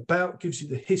frameworks are about, gives you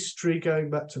the history going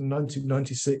back to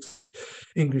 1996,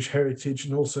 English heritage,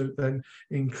 and also then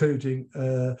including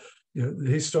the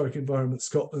Historic Environment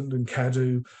Scotland and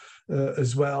CADU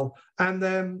as well. And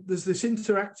then there's this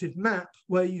interactive map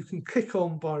where you can click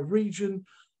on by region,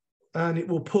 and it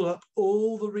will pull up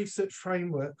all the research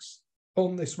frameworks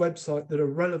on this website that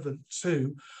are relevant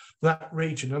to that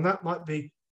region. And that might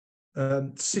be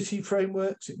city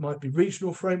frameworks, it might be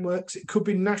regional frameworks, it could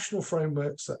be national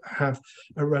frameworks that have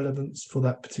a relevance for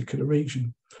that particular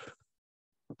region.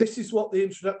 This is what the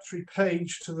introductory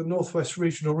page to the Northwest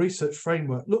Regional Research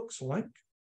Framework looks like.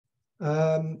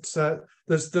 So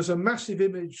there's a massive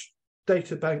image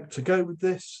data bank to go with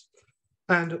this.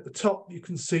 And at the top, you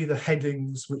can see the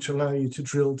headings which allow you to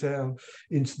drill down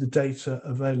into the data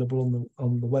available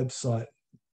on the website.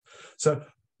 So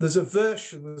there's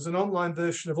an online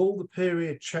version of all the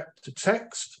period chapter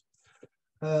text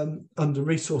under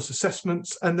resource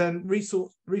assessments, and then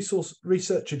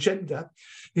research agenda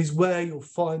is where you'll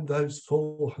find those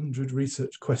 400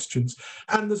 research questions.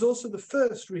 And there's also the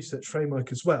first research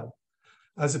framework as well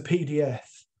as a PDF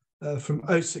from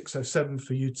 0607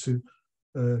 for you to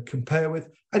compare with.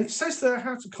 And it says there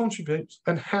how to contribute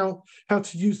and how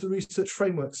to use the research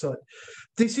framework site.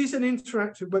 This is an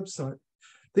interactive website.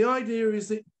 The idea is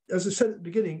that, as I said at the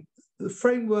beginning, the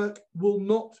framework will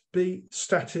not be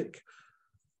static,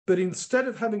 but instead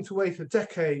of having to wait a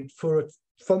decade for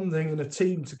funding and a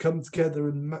team to come together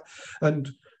and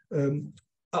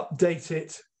update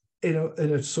it in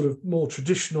a sort of more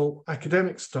traditional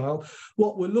academic style,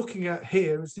 what we're looking at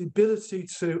here is the ability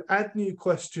to add new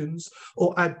questions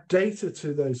or add data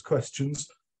to those questions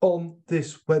on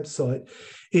this website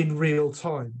in real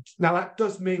time. Now, that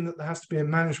does mean that there has to be a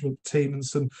management team and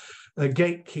some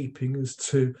gatekeeping as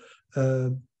to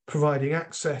providing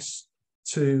access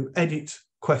to edit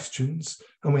questions,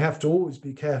 and we have to always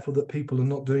be careful that people are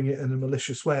not doing it in a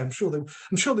malicious way. I'm sure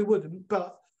they wouldn't,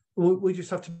 but we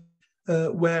just have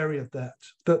to wary of that.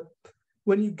 But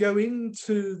when you go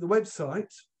into the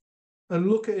website and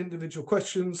look at individual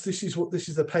questions, this is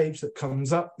the page that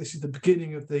comes up. This is the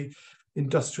beginning of the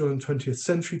industrial and 20th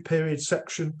century period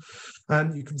section,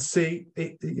 and you can see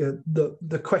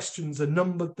the questions are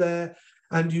numbered there,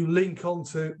 and you link on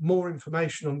to more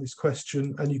information on this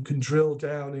question, and you can drill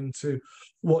down into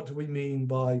what do we mean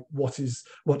by what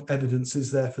evidence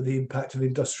is there for the impact of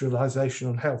industrialization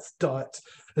on health, diet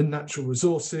and natural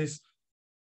resources.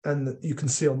 And you can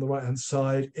see on the right hand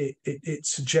side it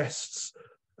suggests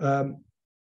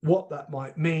what that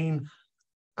might mean.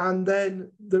 And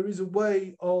then there is a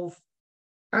way of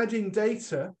adding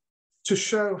data to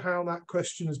show how that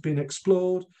question has been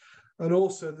explored. And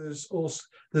also there's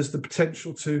the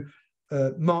potential to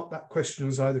mark that question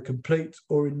as either complete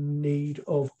or in need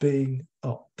of being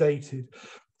updated.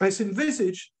 And it's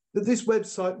envisaged that this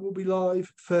website will be live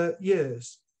for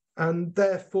years. And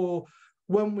therefore,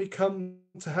 when we come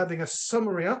to having a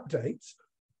summary update,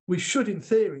 we should, in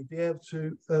theory, be able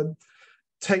to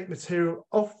take material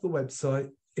off the website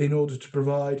in order to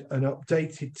provide an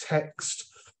updated text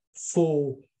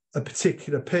for a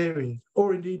particular period,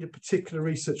 or indeed a particular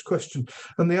research question.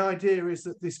 And the idea is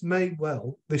that this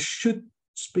should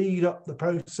speed up the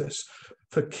process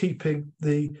for keeping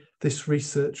this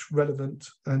research relevant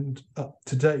and up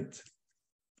to date.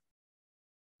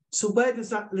 So where does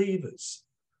that leave us?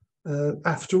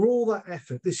 After all that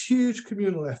effort, this huge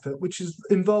communal effort, which has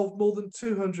involved more than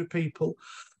 200 people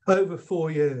over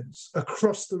 4 years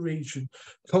across the region,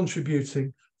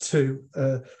 contributing to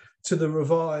the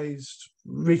revised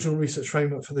regional research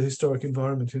framework for the historic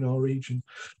environment in our region.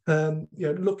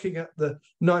 Looking at the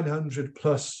 900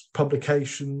 plus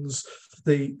publications,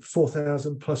 the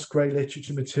 4,000 plus grey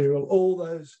literature material, all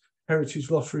those heritage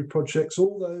lottery projects,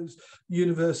 all those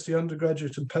university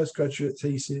undergraduate and postgraduate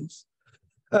theses.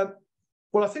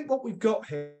 Well, I think what we've got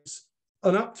here is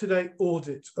an up-to-date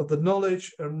audit of the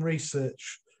knowledge and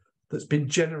research that's been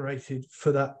generated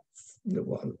for that,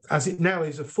 as it now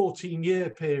is, a 14-year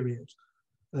period,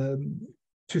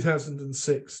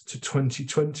 2006 to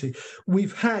 2020.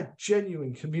 We've had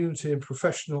genuine community and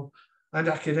professional and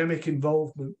academic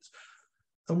involvement,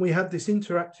 and we have this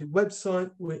interactive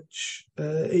website which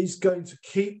is going to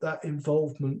keep that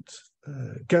involvement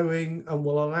going and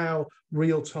will allow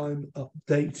real-time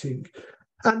updating.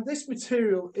 And this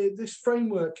material, this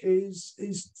framework is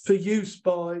for use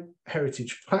by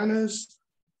heritage planners,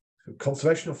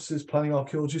 conservation officers, planning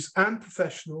archaeologists and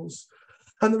professionals.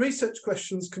 And the research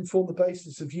questions can form the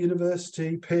basis of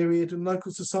university, period, and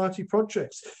local society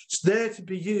projects. It's there to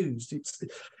be used.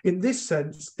 In this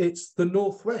sense, it's the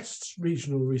Northwest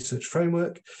Regional Research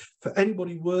Framework. For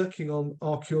anybody working on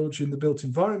archaeology in the built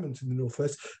environment in the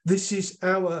Northwest, this is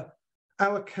our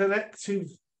collective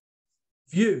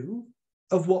view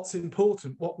of what's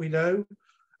important, what we know,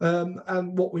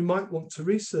 and what we might want to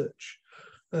research.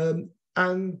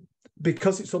 And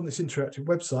because it's on this interactive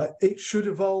website, it should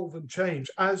evolve and change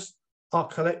as our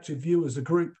collective view as a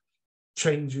group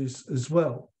changes as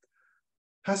well.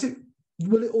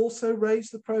 Will it also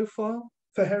raise the profile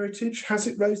for heritage? Has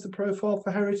it raised the profile for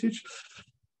heritage?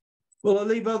 Well, I'll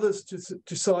leave others to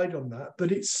decide on that,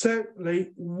 but it's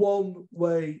certainly one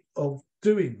way of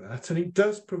doing that. And it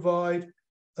does provide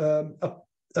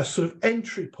a sort of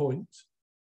entry point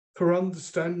for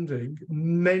understanding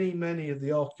many of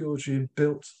the archaeology and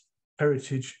built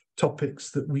heritage topics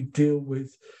that we deal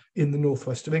with in the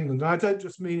northwest of England. And I don't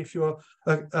just mean if you're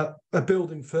a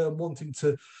building firm wanting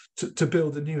to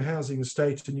build a new housing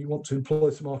estate and you want to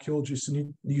employ some archaeologists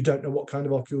and you don't know what kind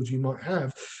of archaeology you might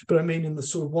have, but I mean in the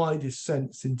sort of widest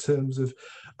sense in terms of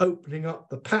opening up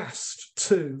the past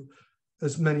to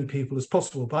as many people as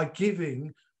possible by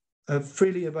giving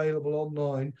freely available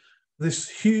online this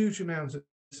huge amount of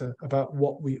data about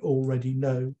what we already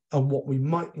know and what we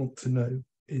might want to know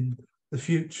in the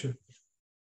future.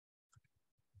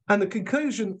 And the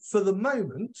conclusion for the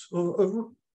moment, or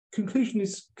conclusion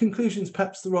is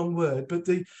perhaps the wrong word, but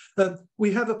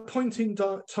we have a point in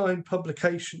time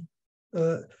publication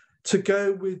to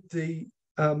go with the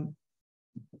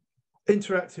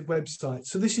interactive website.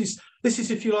 So this is,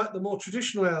 if you like, the more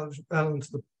traditional element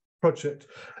of the project.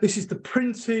 This is the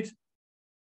printed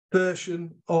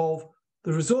version of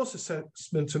the resource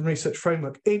assessment and research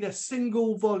framework in a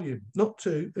single volume, not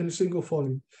two, in a single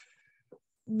volume.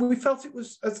 We felt it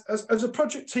was, as a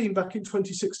project team back in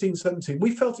 2016-17,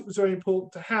 we felt it was very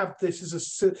important to have this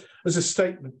as a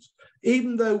statement,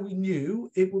 even though we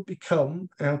knew it would become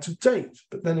out of date.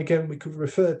 But then again, we could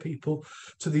refer people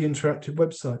to the interactive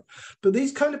website. But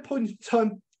these kind of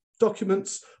point-in-time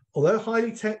documents, although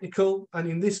highly technical, and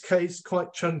in this case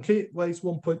quite chunky, it weighs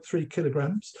 1.3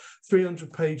 kilograms,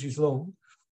 300 pages long,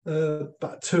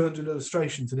 about 200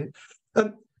 illustrations in it.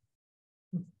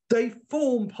 They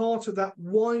form part of that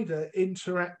wider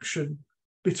interaction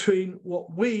between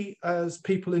what we, as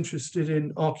people interested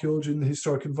in archaeology and the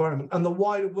historic environment, and the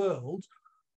wider world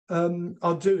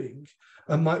are doing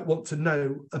and might want to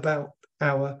know about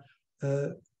our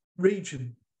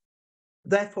region.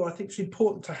 Therefore, I think it's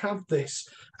important to have this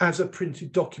as a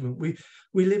printed document.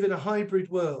 We live in a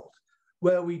hybrid world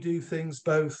where we do things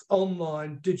both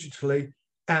online, digitally,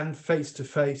 and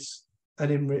face-to-face,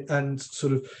 and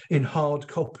sort of in hard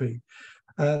copy.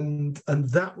 And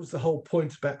that was the whole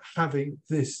point about having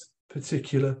this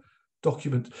particular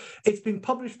document. It's been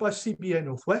published by CBA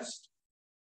Northwest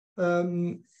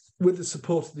with the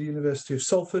support of the University of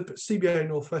Salford, but CBA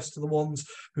Northwest are the ones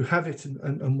who have it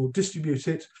and will distribute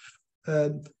it.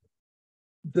 The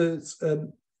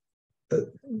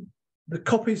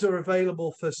copies are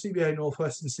available for CBA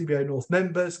Northwest and CBA North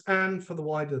members and for the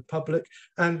wider public,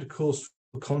 and of course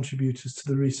for contributors to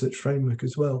the research framework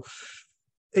as well.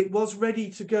 It was ready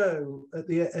to go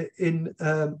in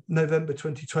November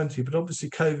 2020, but obviously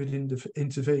COVID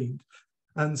intervened.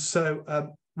 And so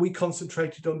we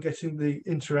concentrated on getting the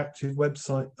interactive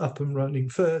website up and running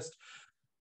first.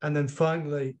 And then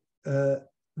finally,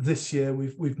 this year,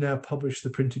 we've now published the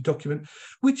printed document,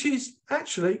 which is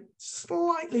actually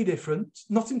slightly different,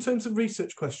 not in terms of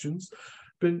research questions,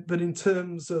 but in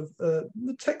terms of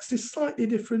the text is slightly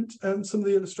different, and some of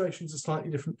the illustrations are slightly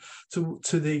different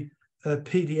to the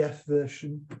PDF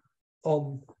version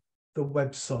on the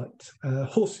website.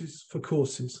 Horses for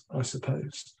courses, I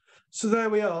suppose. So there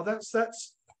we are. That's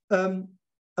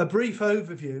a brief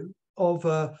overview of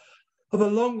a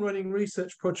long-running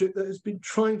research project that has been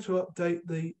trying to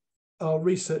update our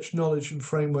research knowledge and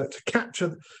framework to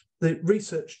capture the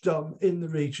research done in the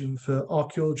region for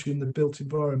archaeology in the built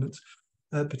environment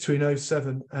between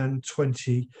 2007 and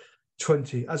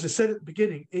 2020. As I said at the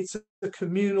beginning, it's a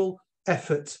communal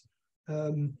effort.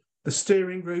 The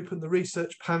steering group and the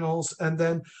research panels and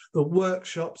then the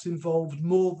workshops involved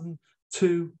more than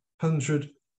 200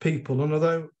 people. And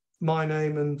although my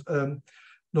name and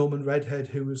Norman Redhead,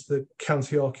 who was the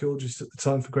county archaeologist at the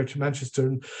time for Greater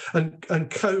Manchester and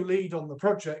co-lead on the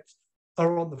project,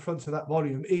 are on the front of that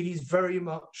volume, it is very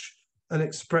much an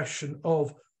expression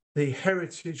of the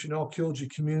heritage and archaeology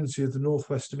community of the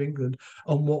northwest of England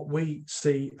and what we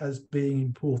see as being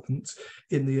important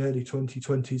in the early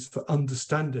 2020s for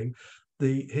understanding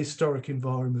the historic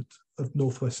environment of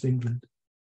northwest England.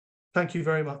 Thank you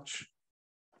very much.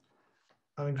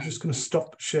 I'm just going to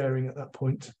stop sharing at that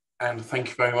point. And thank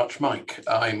you very much, Mike.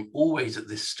 I'm always at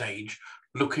this stage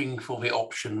looking for the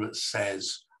option that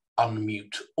says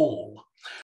unmute all.